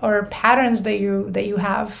things or patterns that you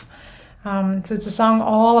have? So it's a song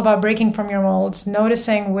all about breaking from your molds,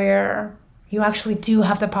 noticing where you actually do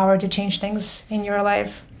have the power to change things in your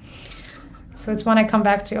life. So it's one I come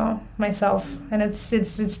back to myself, and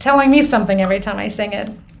it's telling me something every time I sing it.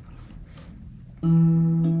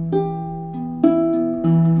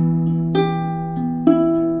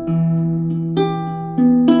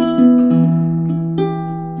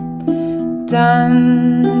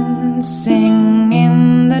 Dancing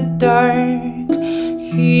in the dark,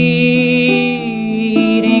 heeding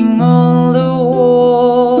all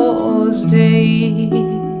those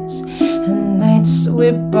days and nights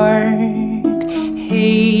we bark,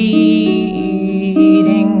 hating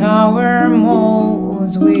our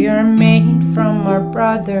molds. We are made from our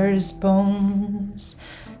brother's bones,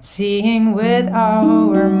 seeing with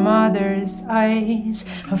our mother's eyes,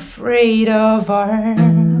 afraid of our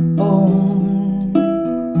own.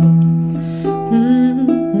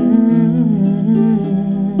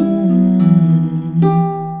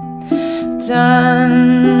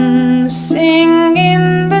 Dancing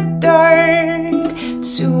in the dark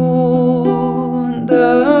to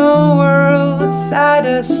the world's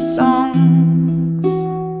saddest songs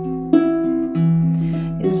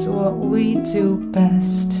is what we do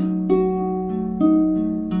best.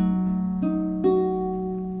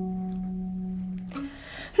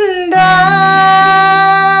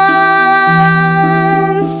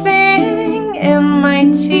 Dancing in my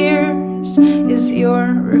tears is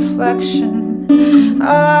your reflection. I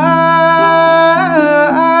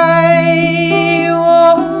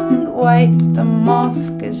won't wipe them off,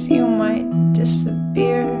 'cause you might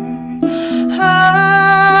disappear. I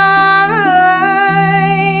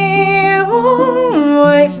won't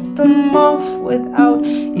wipe them off without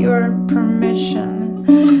your permission.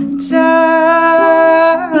 Dancing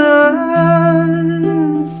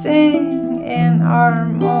in our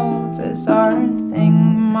molds is our thing,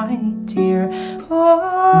 my dear.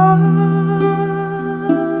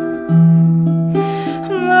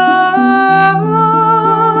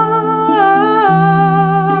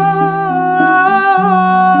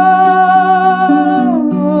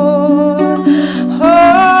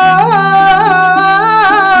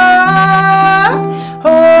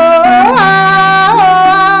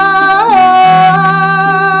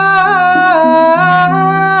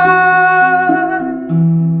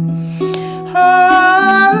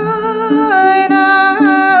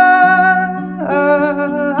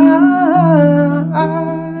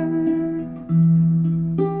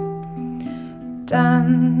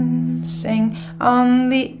 Dancing on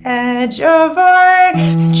the edge of our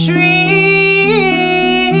dreams.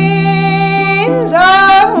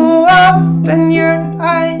 Oh, open your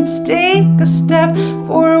eyes, take a step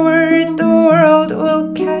forward. The world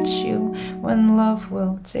will catch you when love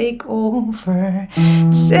will take over.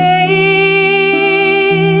 Take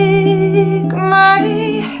my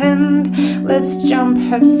hand, let's jump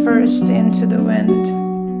head first into the wind.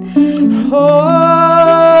 Hold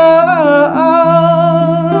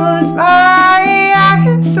my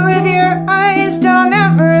eyes with your eyes, don't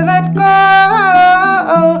ever let go.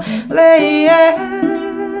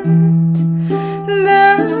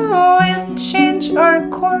 Let the wind change our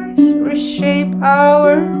course, reshape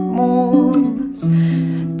our molds.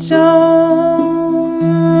 Don't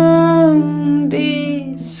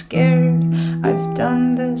be scared, I've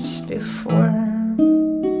done this before.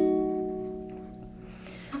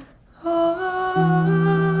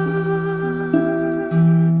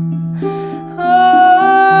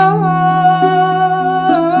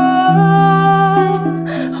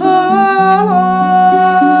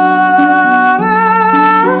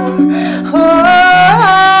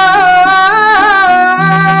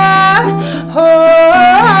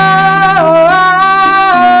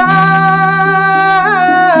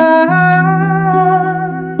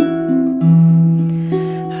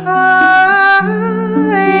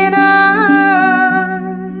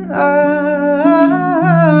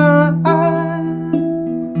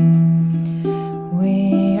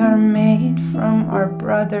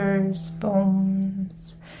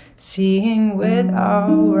 seeing with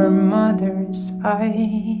our mother's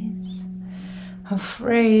eyes,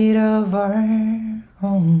 afraid of our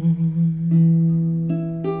own.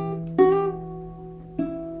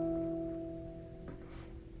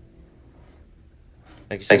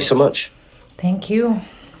 Thank you so much. Thank you.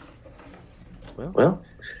 Well,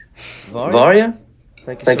 VARYA,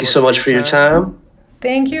 thank you so much for your time.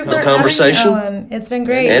 Thank you for conversation. having me, Ellen. It's been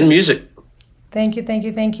great. And music. Thank you.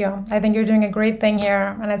 I think you're doing a great thing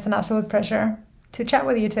here, and it's an absolute pleasure to chat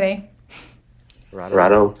with you today. Right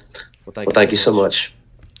on. Well, thank you so much.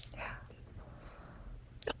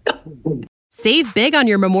 Save big on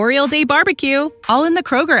your Memorial Day barbecue, all in the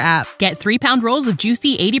Kroger app. Get 3-pound rolls of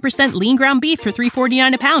juicy 80% lean ground beef for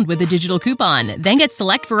 $3.49 a pound with a digital coupon. Then get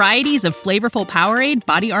select varieties of flavorful Powerade,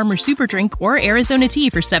 Body Armor Super Drink, or Arizona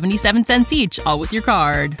tea for 77 cents each, all with your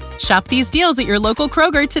card. Shop these deals at your local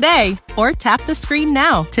Kroger today, or tap the screen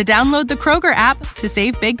now to download the Kroger app to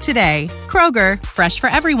save big today. Kroger, fresh for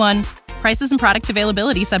everyone. Prices and product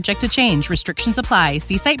availability subject to change. Restrictions apply.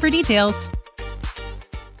 See site for details.